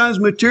ways, sometimes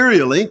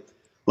materially,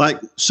 like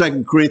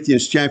 2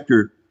 Corinthians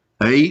chapter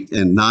 8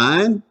 and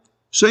 9,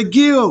 say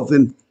give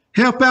and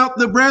help out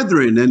the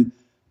brethren and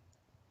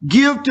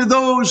give to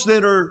those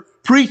that are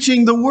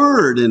preaching the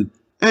word and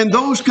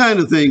those kind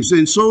of things.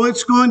 And so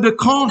it's going to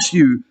cost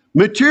you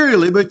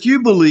materially, but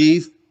you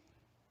believe,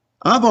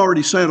 I've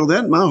already settled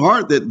that in my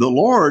heart, that the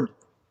Lord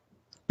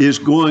is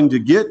going to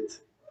get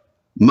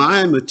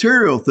my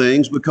material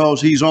things because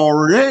he's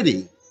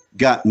already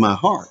got my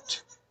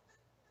heart.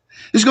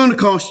 It's going to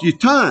cost you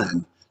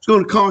time. It's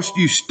going to cost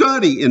you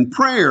study and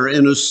prayer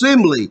and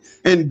assembly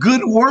and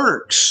good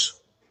works.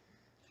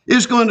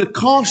 It's going to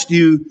cost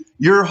you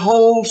your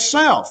whole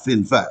self,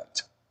 in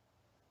fact.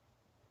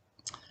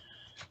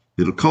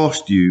 It'll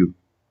cost you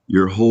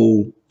your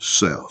whole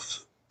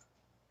self.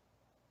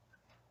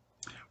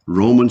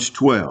 Romans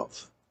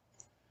 12,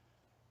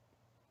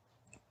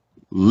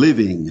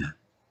 living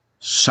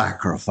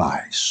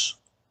sacrifice.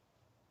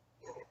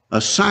 A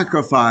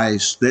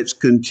sacrifice that's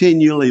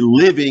continually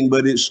living,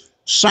 but it's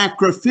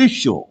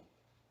sacrificial.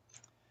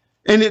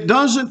 And it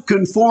doesn't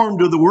conform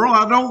to the world.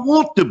 I don't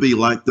want to be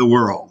like the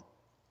world.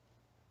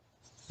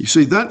 You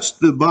see, that's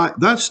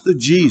the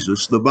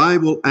Jesus the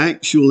Bible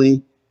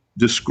actually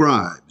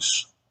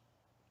describes.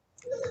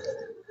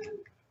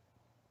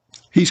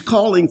 He's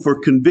calling for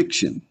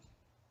conviction.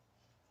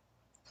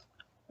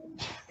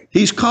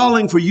 He's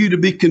calling for you to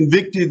be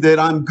convicted that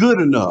I'm good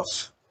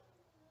enough.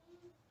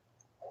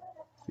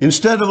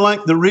 Instead of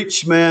like the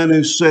rich man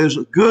who says,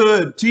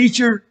 good,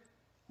 teacher.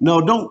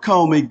 No, don't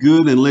call me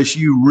good unless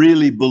you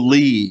really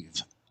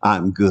believe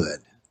I'm good.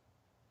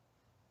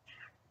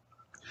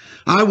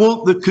 I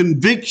want the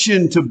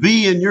conviction to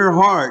be in your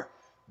heart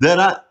that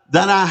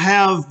I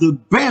have the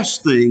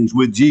best things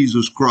with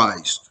Jesus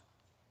Christ.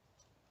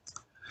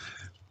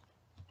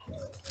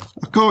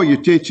 I call your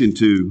attention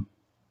to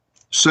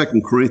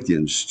 2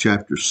 Corinthians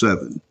chapter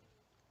 7.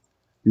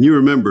 And you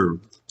remember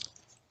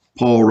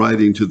Paul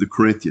writing to the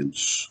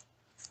Corinthians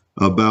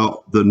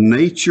about the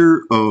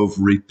nature of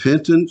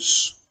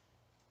repentance.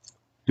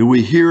 Do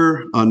we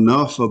hear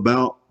enough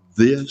about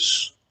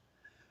this?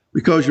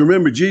 Because you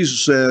remember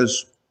Jesus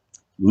says,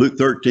 Luke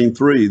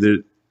 13:3,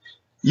 that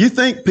you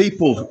think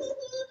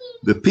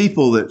the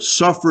people that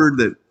suffered,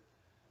 that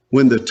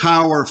when the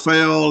tower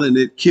fell and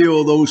it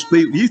killed those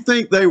people, you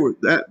think they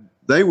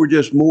were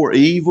just more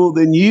evil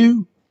than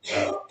you?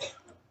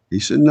 He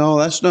said, no,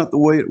 that's not the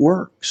way it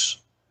works.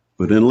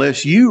 But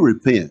unless you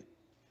repent,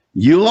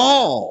 you'll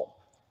all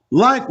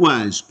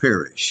likewise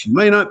perish. You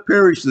may not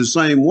perish the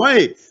same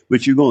way,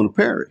 but you're going to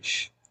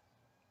perish.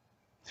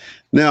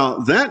 Now,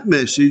 that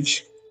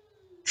message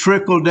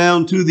trickled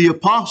down to the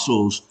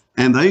apostles,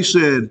 and they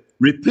said,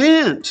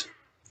 repent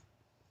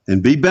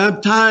and be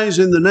baptized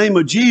in the name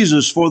of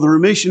Jesus for the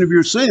remission of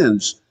your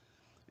sins.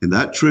 And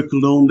that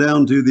trickled on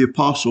down to the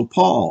Apostle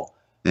Paul.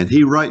 And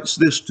he writes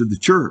this to the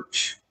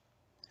church.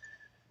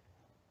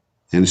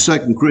 In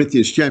 2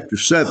 Corinthians chapter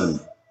 7,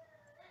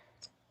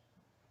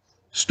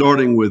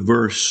 starting with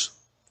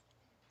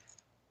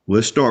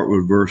let's start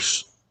with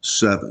verse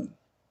 7.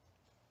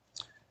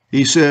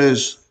 He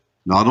says,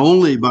 not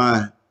only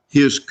by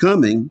his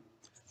coming,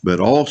 but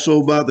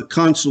also by the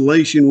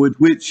consolation with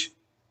which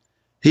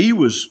he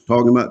was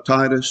talking about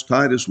Titus.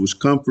 Titus was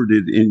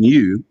comforted in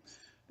you.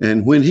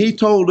 And when he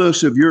told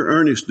us of your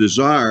earnest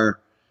desire,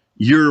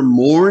 your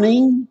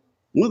mourning,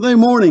 what are they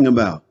mourning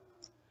about?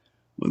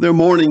 Well, they're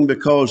mourning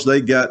because they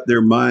got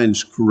their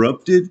minds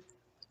corrupted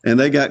and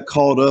they got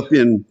caught up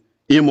in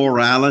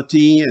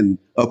immorality and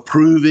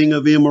approving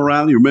of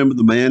immorality. Remember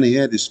the man, he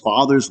had his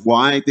father's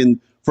wife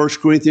in 1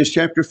 Corinthians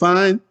chapter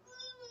 5?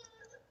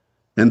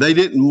 And they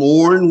didn't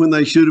mourn when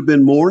they should have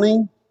been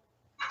mourning.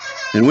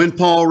 And when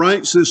Paul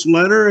writes this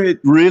letter, it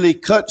really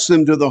cuts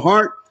them to the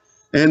heart.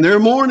 And they're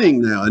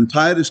mourning now. And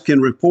Titus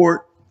can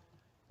report,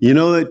 you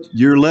know, that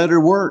your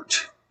letter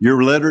worked.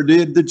 Your letter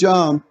did the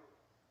job.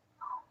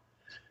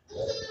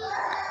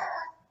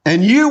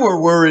 And you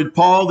were worried,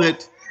 Paul,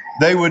 that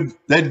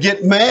they'd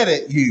get mad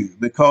at you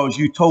because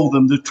you told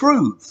them the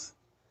truth.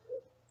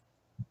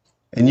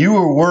 And you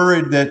were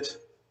worried that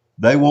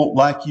they won't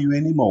like you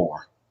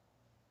anymore.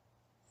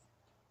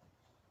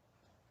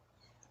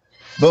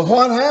 But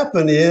what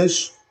happened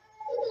is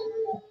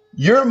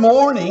your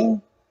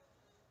mourning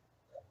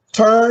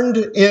turned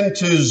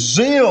into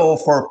zeal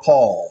for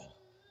Paul.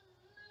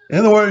 In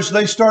other words,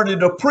 they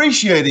started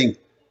appreciating.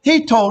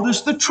 He told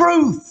us the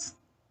truth.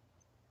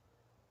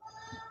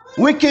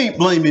 We can't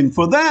blame him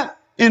for that.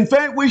 In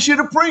fact, we should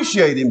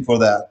appreciate him for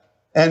that.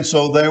 And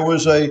so there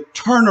was a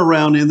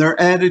turnaround in their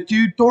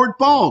attitude toward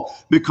Paul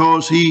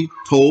because he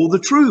told the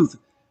truth.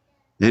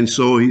 And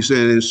so he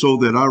said, and so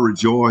that I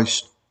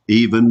rejoiced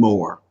even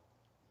more.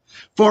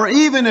 For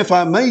even if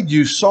I made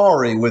you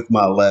sorry with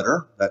my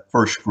letter, that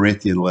 1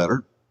 Corinthian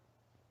letter,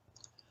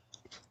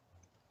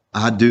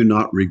 I do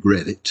not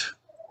regret it.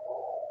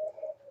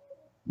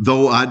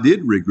 Though I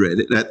did regret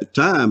it at the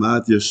time,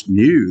 I just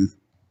knew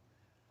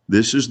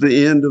this is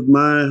the end of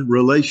my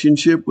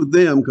relationship with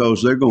them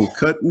because they're going to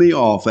cut me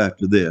off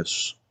after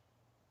this.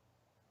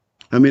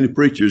 How many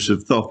preachers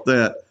have thought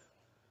that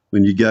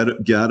when you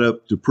got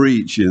up to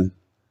preach and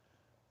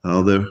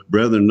the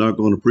brethren are not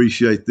going to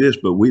appreciate this,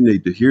 but we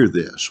need to hear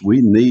this.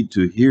 We need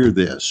to hear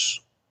this.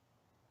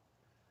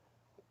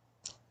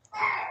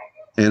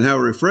 And how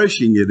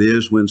refreshing it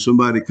is when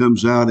somebody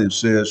comes out and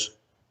says,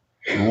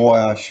 boy,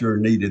 I sure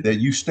needed that.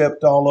 You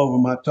stepped all over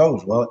my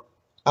toes. Well,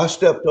 I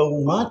stepped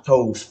over my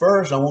toes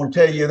first. I want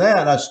to tell you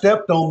that. I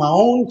stepped on my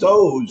own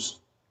toes.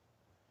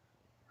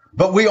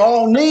 But we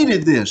all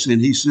needed this. And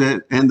he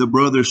said, and the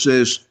brother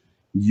says,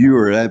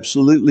 you're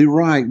absolutely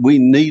right. We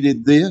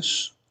needed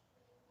this.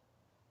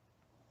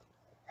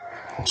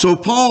 So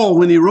Paul,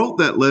 when he wrote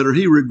that letter,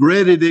 he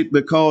regretted it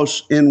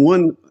because in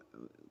one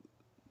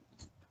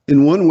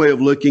way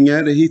of looking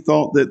at it, he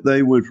thought that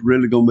they was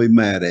really going to be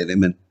mad at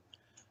him. And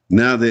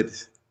now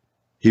that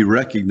he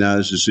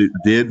recognizes it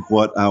did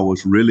what I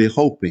was really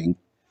hoping,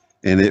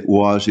 and it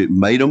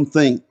made them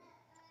think,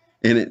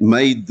 and it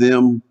made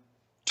them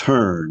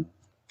turn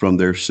from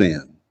their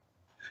sin.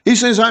 He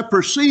says, I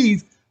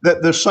perceive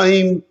that the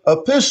same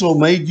epistle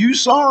made you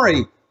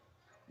sorry.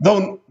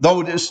 Though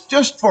it's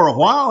just for a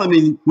while. I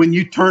mean, when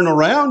you turn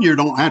around, you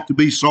don't have to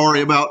be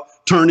sorry about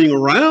turning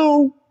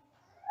around.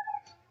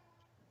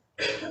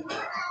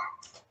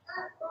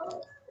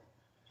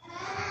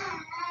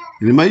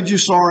 And it made you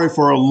sorry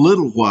for a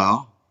little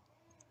while.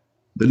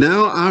 But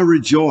now I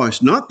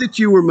rejoice, not that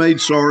you were made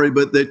sorry,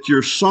 but that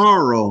your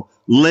sorrow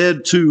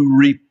led to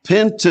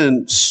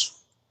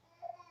repentance.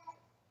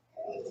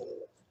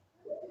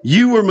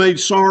 You were made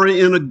sorry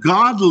in a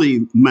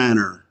godly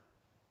manner,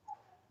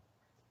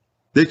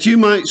 that you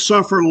might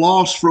suffer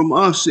loss from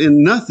us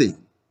in nothing.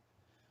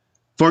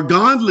 For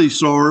godly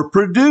sorrow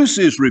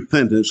produces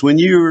repentance. When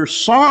you are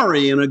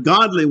sorry in a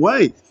godly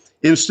way,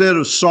 instead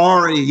of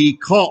sorry he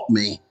caught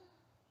me,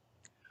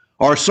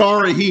 or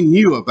sorry he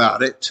knew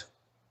about it.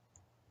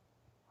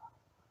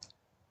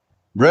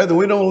 Brethren,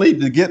 we don't need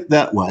to get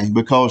that way,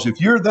 because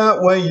if you're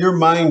that way, your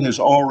mind has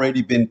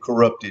already been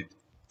corrupted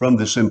from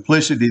the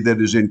simplicity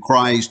that is in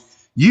Christ.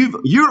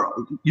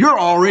 You're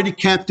already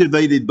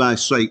captivated by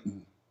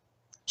Satan.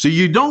 So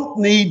you don't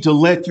need to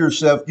let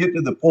yourself get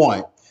to the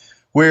point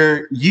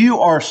where you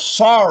are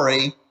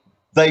sorry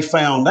they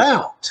found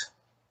out.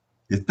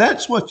 If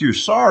that's what you're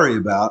sorry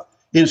about,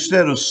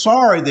 instead of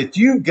sorry that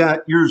you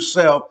got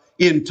yourself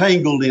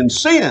entangled in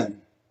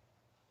sin.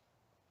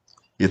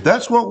 If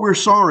that's what we're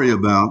sorry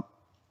about,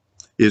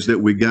 is that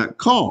we got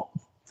caught.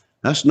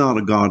 That's not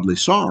a godly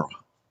sorrow.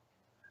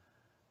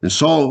 And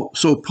so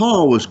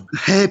Paul was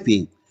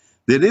happy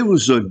that it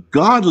was a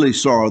godly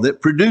sorrow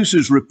that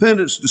produces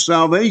repentance to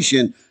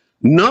salvation,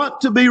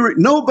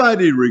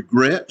 nobody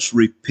regrets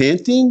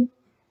repenting.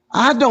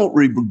 I don't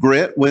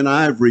regret when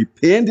I've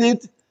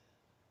repented.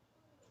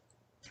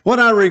 What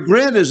I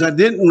regret is I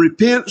didn't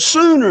repent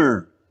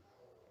sooner.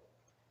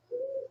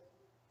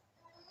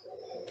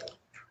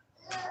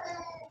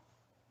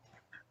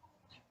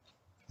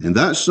 And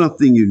that's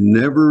something you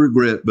never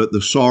regret. But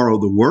the sorrow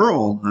of the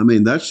world, I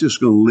mean, that's just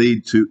going to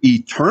lead to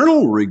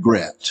eternal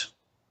regret.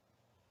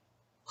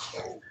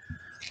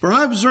 For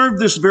I observed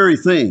this very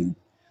thing,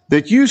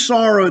 that you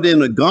sorrowed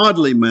in a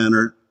godly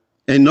manner.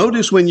 And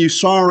notice when you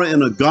sorrow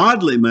in a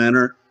godly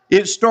manner,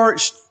 it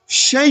starts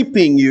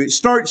shaping you. It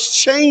starts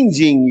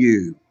changing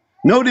you.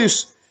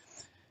 Notice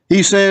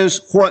he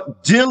says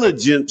what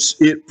diligence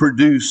it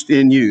produced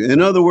in you.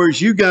 In other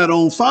words, you got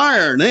on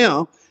fire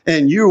now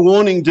and you're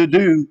wanting to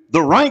do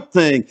the right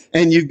thing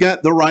and you've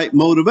got the right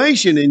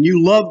motivation and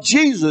you love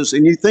Jesus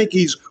and you think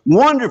he's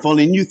wonderful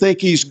and you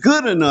think he's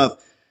good enough.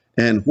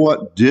 And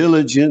what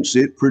diligence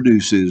it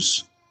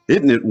produces.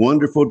 Isn't it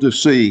wonderful to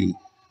see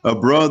a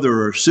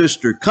brother or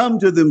sister come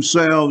to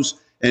themselves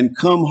and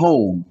come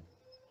home?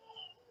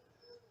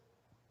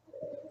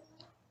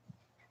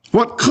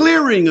 What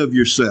clearing of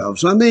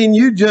yourselves. I mean,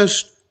 you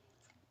just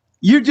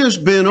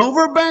bent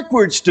over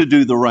backwards to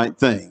do the right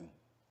thing.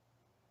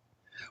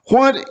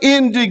 What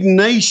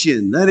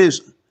indignation. That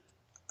is,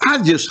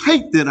 I just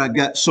hate that I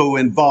got so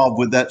involved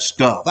with that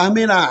stuff. I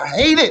mean, I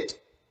hate it.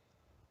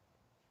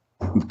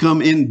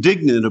 Become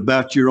indignant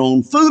about your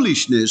own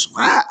foolishness.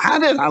 How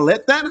did I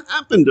let that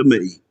happen to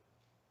me?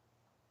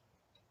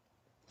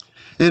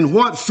 And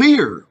what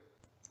fear?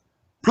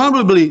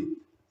 Probably,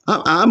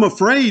 I'm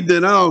afraid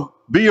that I'll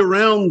be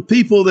around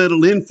people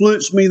that'll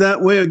influence me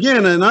that way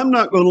again, and I'm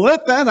not going to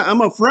let that.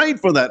 I'm afraid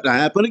for that to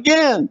happen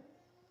again.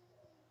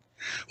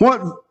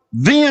 What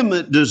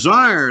vehement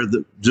desire,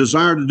 the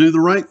desire to do the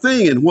right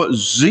thing, and what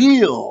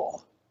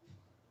zeal.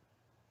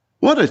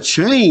 What a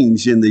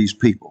change in these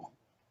people.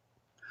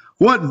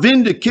 What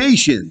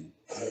vindication.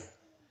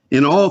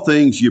 In all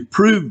things you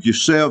proved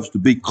yourselves to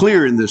be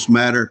clear in this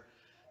matter,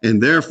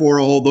 and therefore,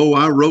 although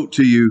I wrote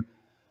to you,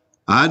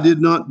 I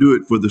did not do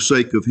it for the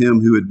sake of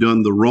him who had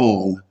done the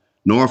wrong,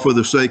 nor for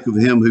the sake of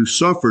him who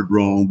suffered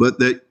wrong, but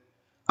that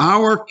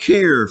our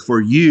care for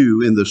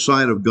you in the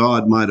sight of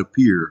God might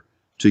appear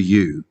to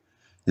you.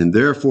 And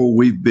therefore,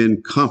 we've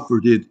been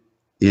comforted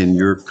in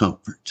your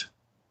comfort.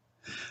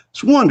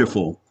 It's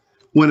wonderful.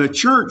 When a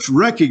church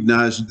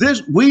recognizes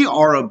this, we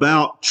are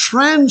about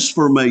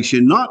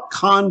transformation, not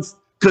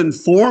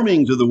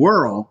conforming to the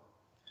world.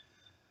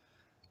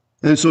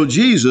 And so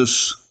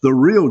Jesus, the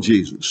real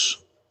Jesus,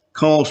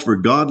 calls for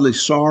godly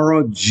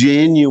sorrow,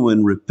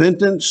 genuine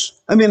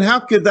repentance. I mean, how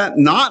could that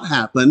not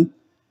happen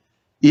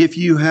if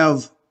you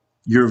have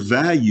your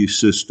value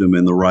system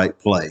in the right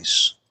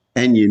place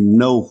and you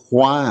know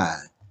why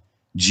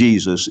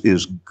Jesus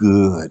is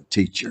good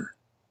teacher?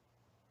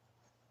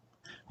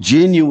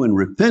 Genuine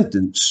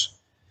repentance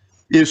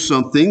is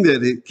something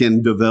that it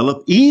can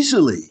develop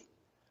easily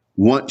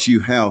once you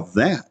have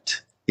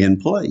that in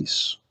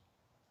place.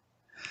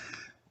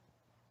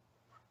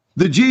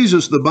 The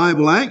Jesus the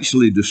Bible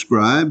actually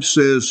describes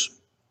says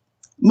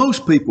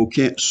most people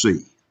can't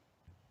see.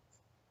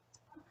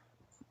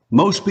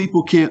 Most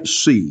people can't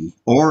see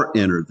or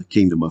enter the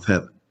kingdom of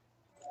heaven.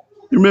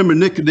 You remember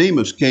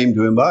Nicodemus came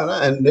to him,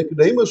 and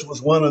Nicodemus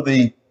was one of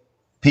the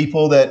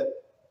people that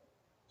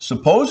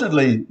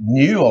supposedly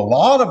knew a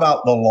lot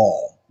about the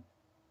law.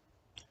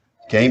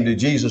 Came to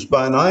Jesus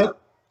by night.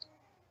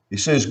 He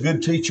says,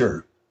 "Good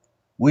teacher,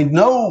 we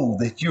know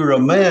that you're a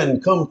man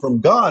come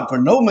from God, for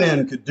no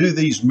man could do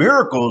these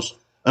miracles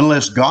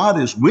unless God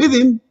is with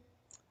him."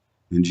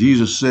 And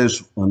Jesus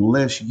says,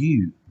 unless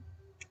you,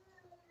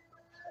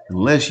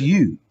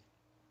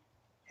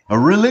 a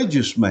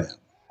religious man,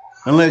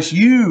 unless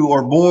you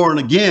are born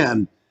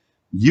again,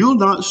 you'll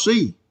not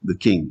see the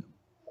kingdom.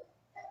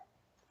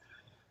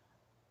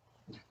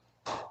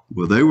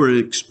 Well, they were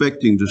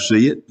expecting to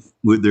see it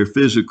with their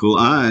physical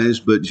eyes,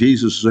 but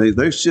Jesus said,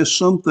 there's just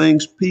some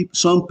things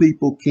some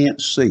people can't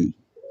see.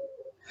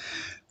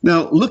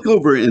 Now, look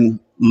over in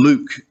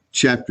Luke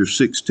chapter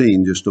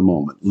 16 just a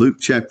moment. Luke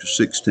chapter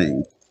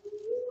 16.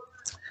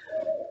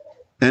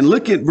 And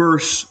look at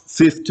verse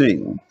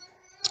 15.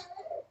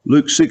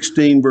 Luke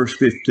 16, verse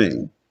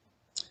 15.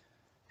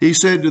 He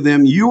said to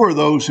them, "You are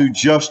those who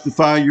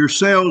justify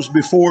yourselves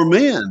before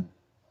men,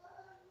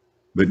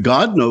 but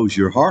God knows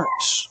your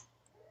hearts.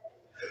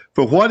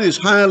 For what is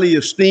highly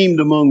esteemed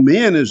among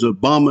men is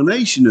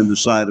abomination in the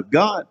sight of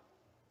God."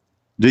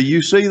 Do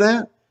you see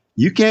that?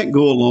 You can't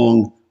go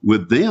along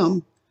with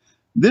them.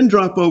 Then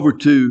drop over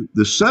to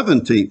the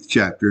 17th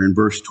chapter in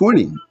verse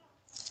 20.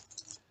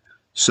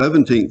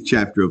 17th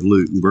chapter of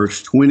Luke, in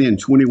verse 20 and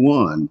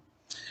 21.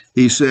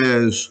 He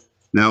says,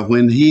 "Now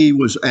when he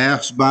was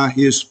asked by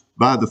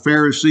the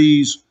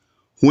Pharisees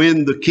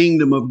when the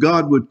kingdom of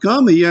God would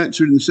come, he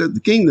answered and said, the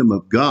kingdom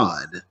of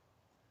God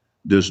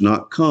does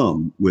not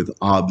come with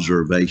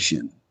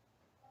observation.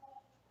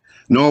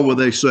 Nor will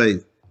they say,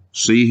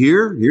 see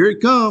here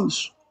it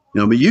comes."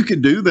 I mean, you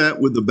could do that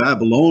with the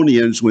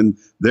Babylonians when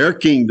their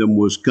kingdom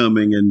was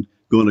coming and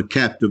going to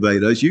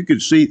captivate us. You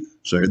could see,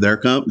 so there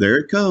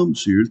it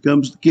comes. Here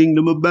comes the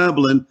kingdom of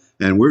Babylon,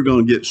 and we're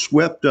going to get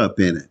swept up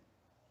in it.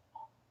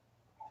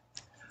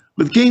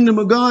 But the kingdom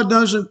of God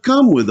doesn't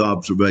come with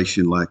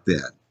observation like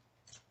that.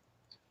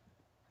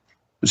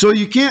 So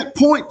you can't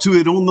point to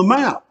it on the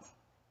map.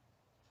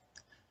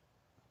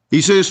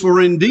 He says,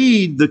 for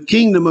indeed the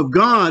kingdom of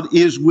God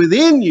is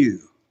within you.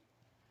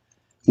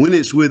 When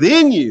it's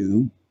within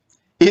you,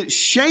 it's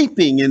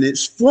shaping and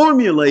it's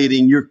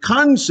formulating your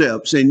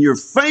concepts and your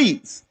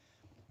faith.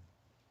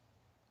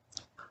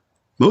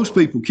 Most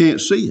people can't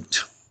see it.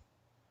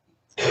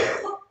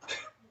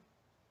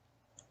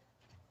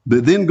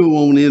 But then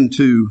go on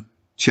into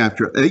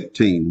chapter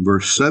 18,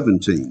 verse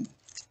 17.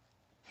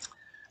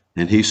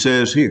 And he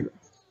says here,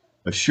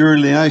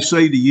 assuredly I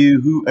say to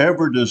you,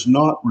 whoever does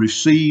not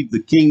receive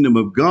the kingdom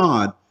of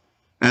God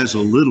as a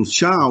little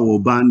child will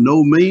by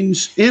no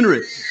means enter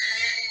it.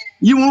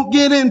 You won't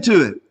get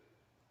into it.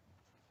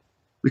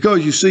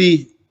 Because you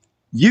see,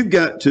 you've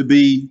got to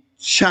be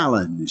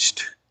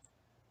challenged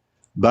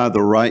by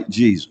the right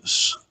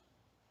Jesus.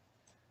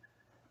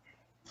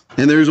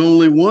 And there's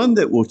only one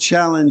that will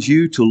challenge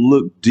you to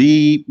look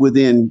deep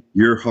within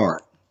your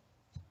heart.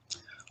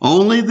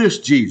 Only this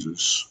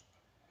Jesus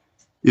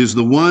is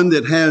the one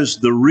that has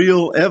the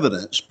real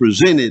evidence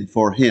presented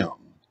for him.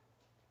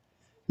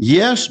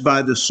 Yes,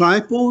 by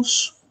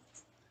disciples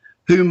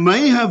who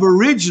may have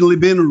originally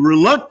been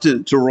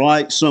reluctant to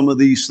write some of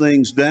these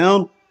things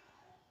down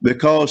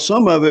because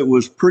some of it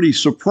was pretty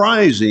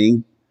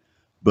surprising,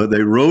 but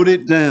they wrote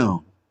it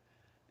down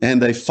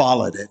and they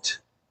followed it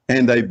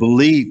and they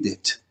believed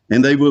it.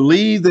 And they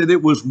believed that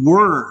it was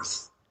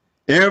worth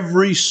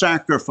every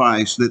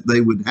sacrifice that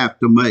they would have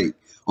to make.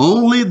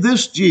 Only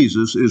this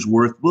Jesus is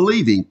worth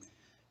believing,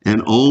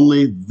 and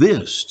only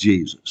this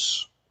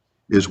Jesus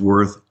is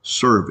worth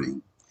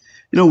serving.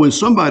 You know, when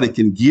somebody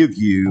can give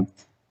you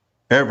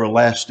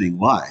everlasting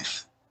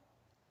life,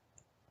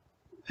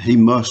 he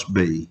must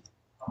be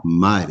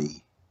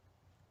mighty,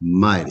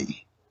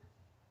 mighty,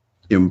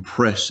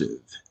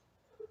 impressive,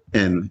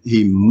 and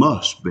he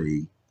must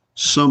be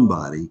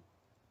somebody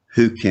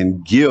who can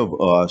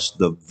give us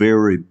the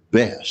very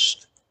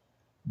best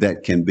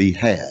that can be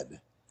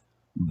had,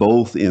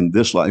 both in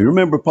this life.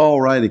 Remember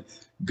Paul writing,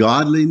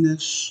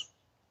 godliness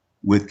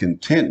with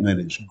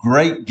contentment is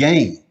great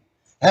gain.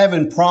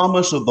 Having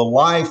promise of the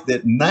life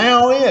that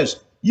now is.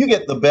 You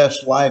get the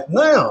best life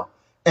now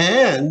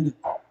and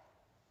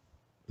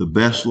the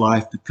best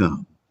life to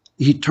come,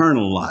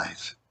 eternal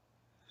life.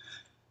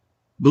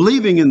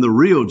 Believing in the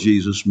real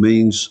Jesus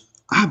means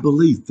I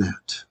believe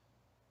that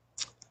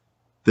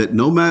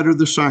no matter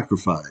the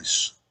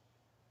sacrifice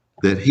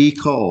that he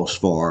calls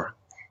for,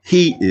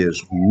 he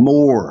is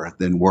more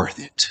than worth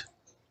it.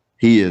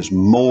 He is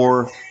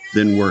more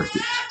than worth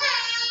it.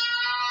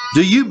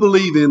 Do you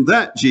believe in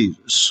that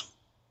Jesus?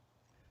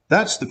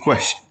 That's the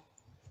question.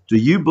 Do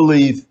you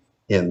believe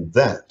in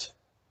that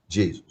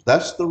Jesus?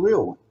 That's the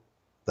real one.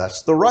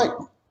 That's the right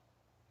one.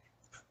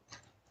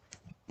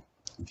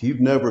 If you've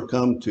never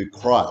come to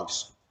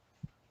Christ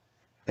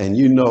and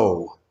you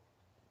know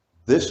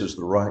this is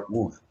the right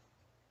one,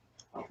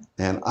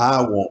 and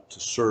I want to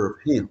serve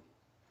him,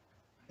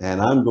 and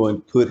I'm going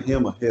to put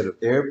him ahead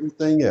of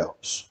everything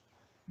else,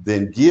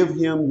 then give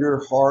him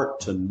your heart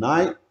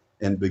tonight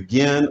and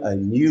begin a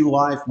new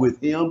life with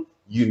him.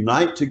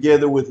 Unite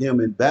together with him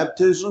in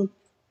baptism.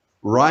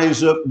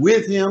 Rise up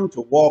with him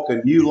to walk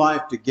a new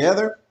life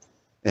together,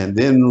 and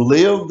then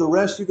live the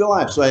rest of your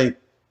life saying,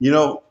 you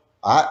know,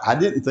 I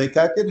didn't think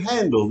I could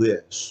handle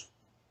this.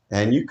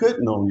 And you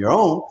couldn't on your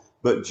own,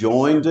 but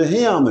join to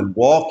him and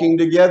walking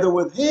together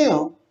with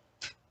him,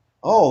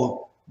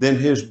 oh, then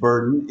his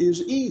burden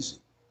is easy.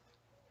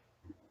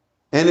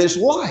 And it's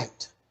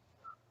light.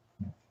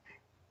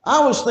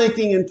 I was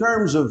thinking in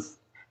terms of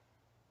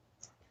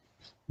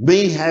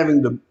me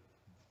having to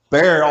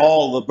bear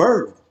all the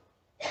burden.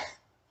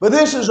 But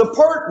this is a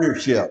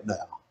partnership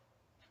now.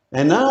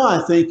 And now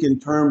I think in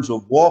terms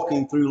of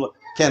walking through,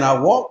 can I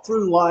walk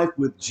through life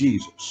with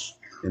Jesus?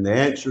 And the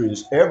answer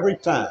is every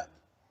time,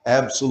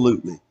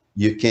 absolutely,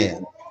 you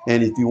can.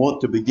 And if you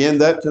want to begin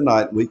that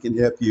tonight, we can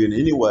help you in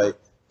any way.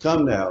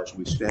 Come now as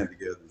we stand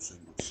together and sing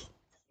this song.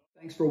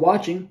 Thanks for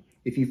watching.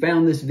 If you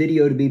found this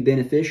video to be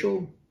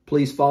beneficial,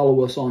 please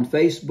follow us on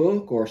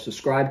Facebook or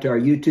subscribe to our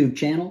YouTube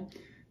channel.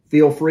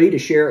 Feel free to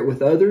share it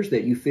with others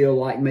that you feel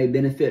like may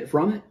benefit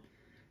from it.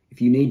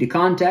 If you need to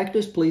contact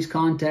us, please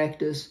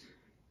contact us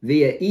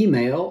via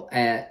email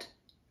at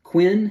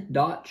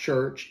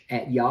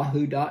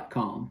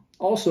quinn.church@yahoo.com.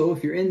 Also,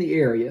 if you're in the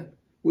area,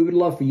 we would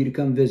love for you to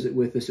come visit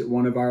with us at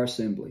one of our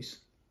assemblies.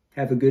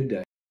 Have a good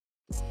day.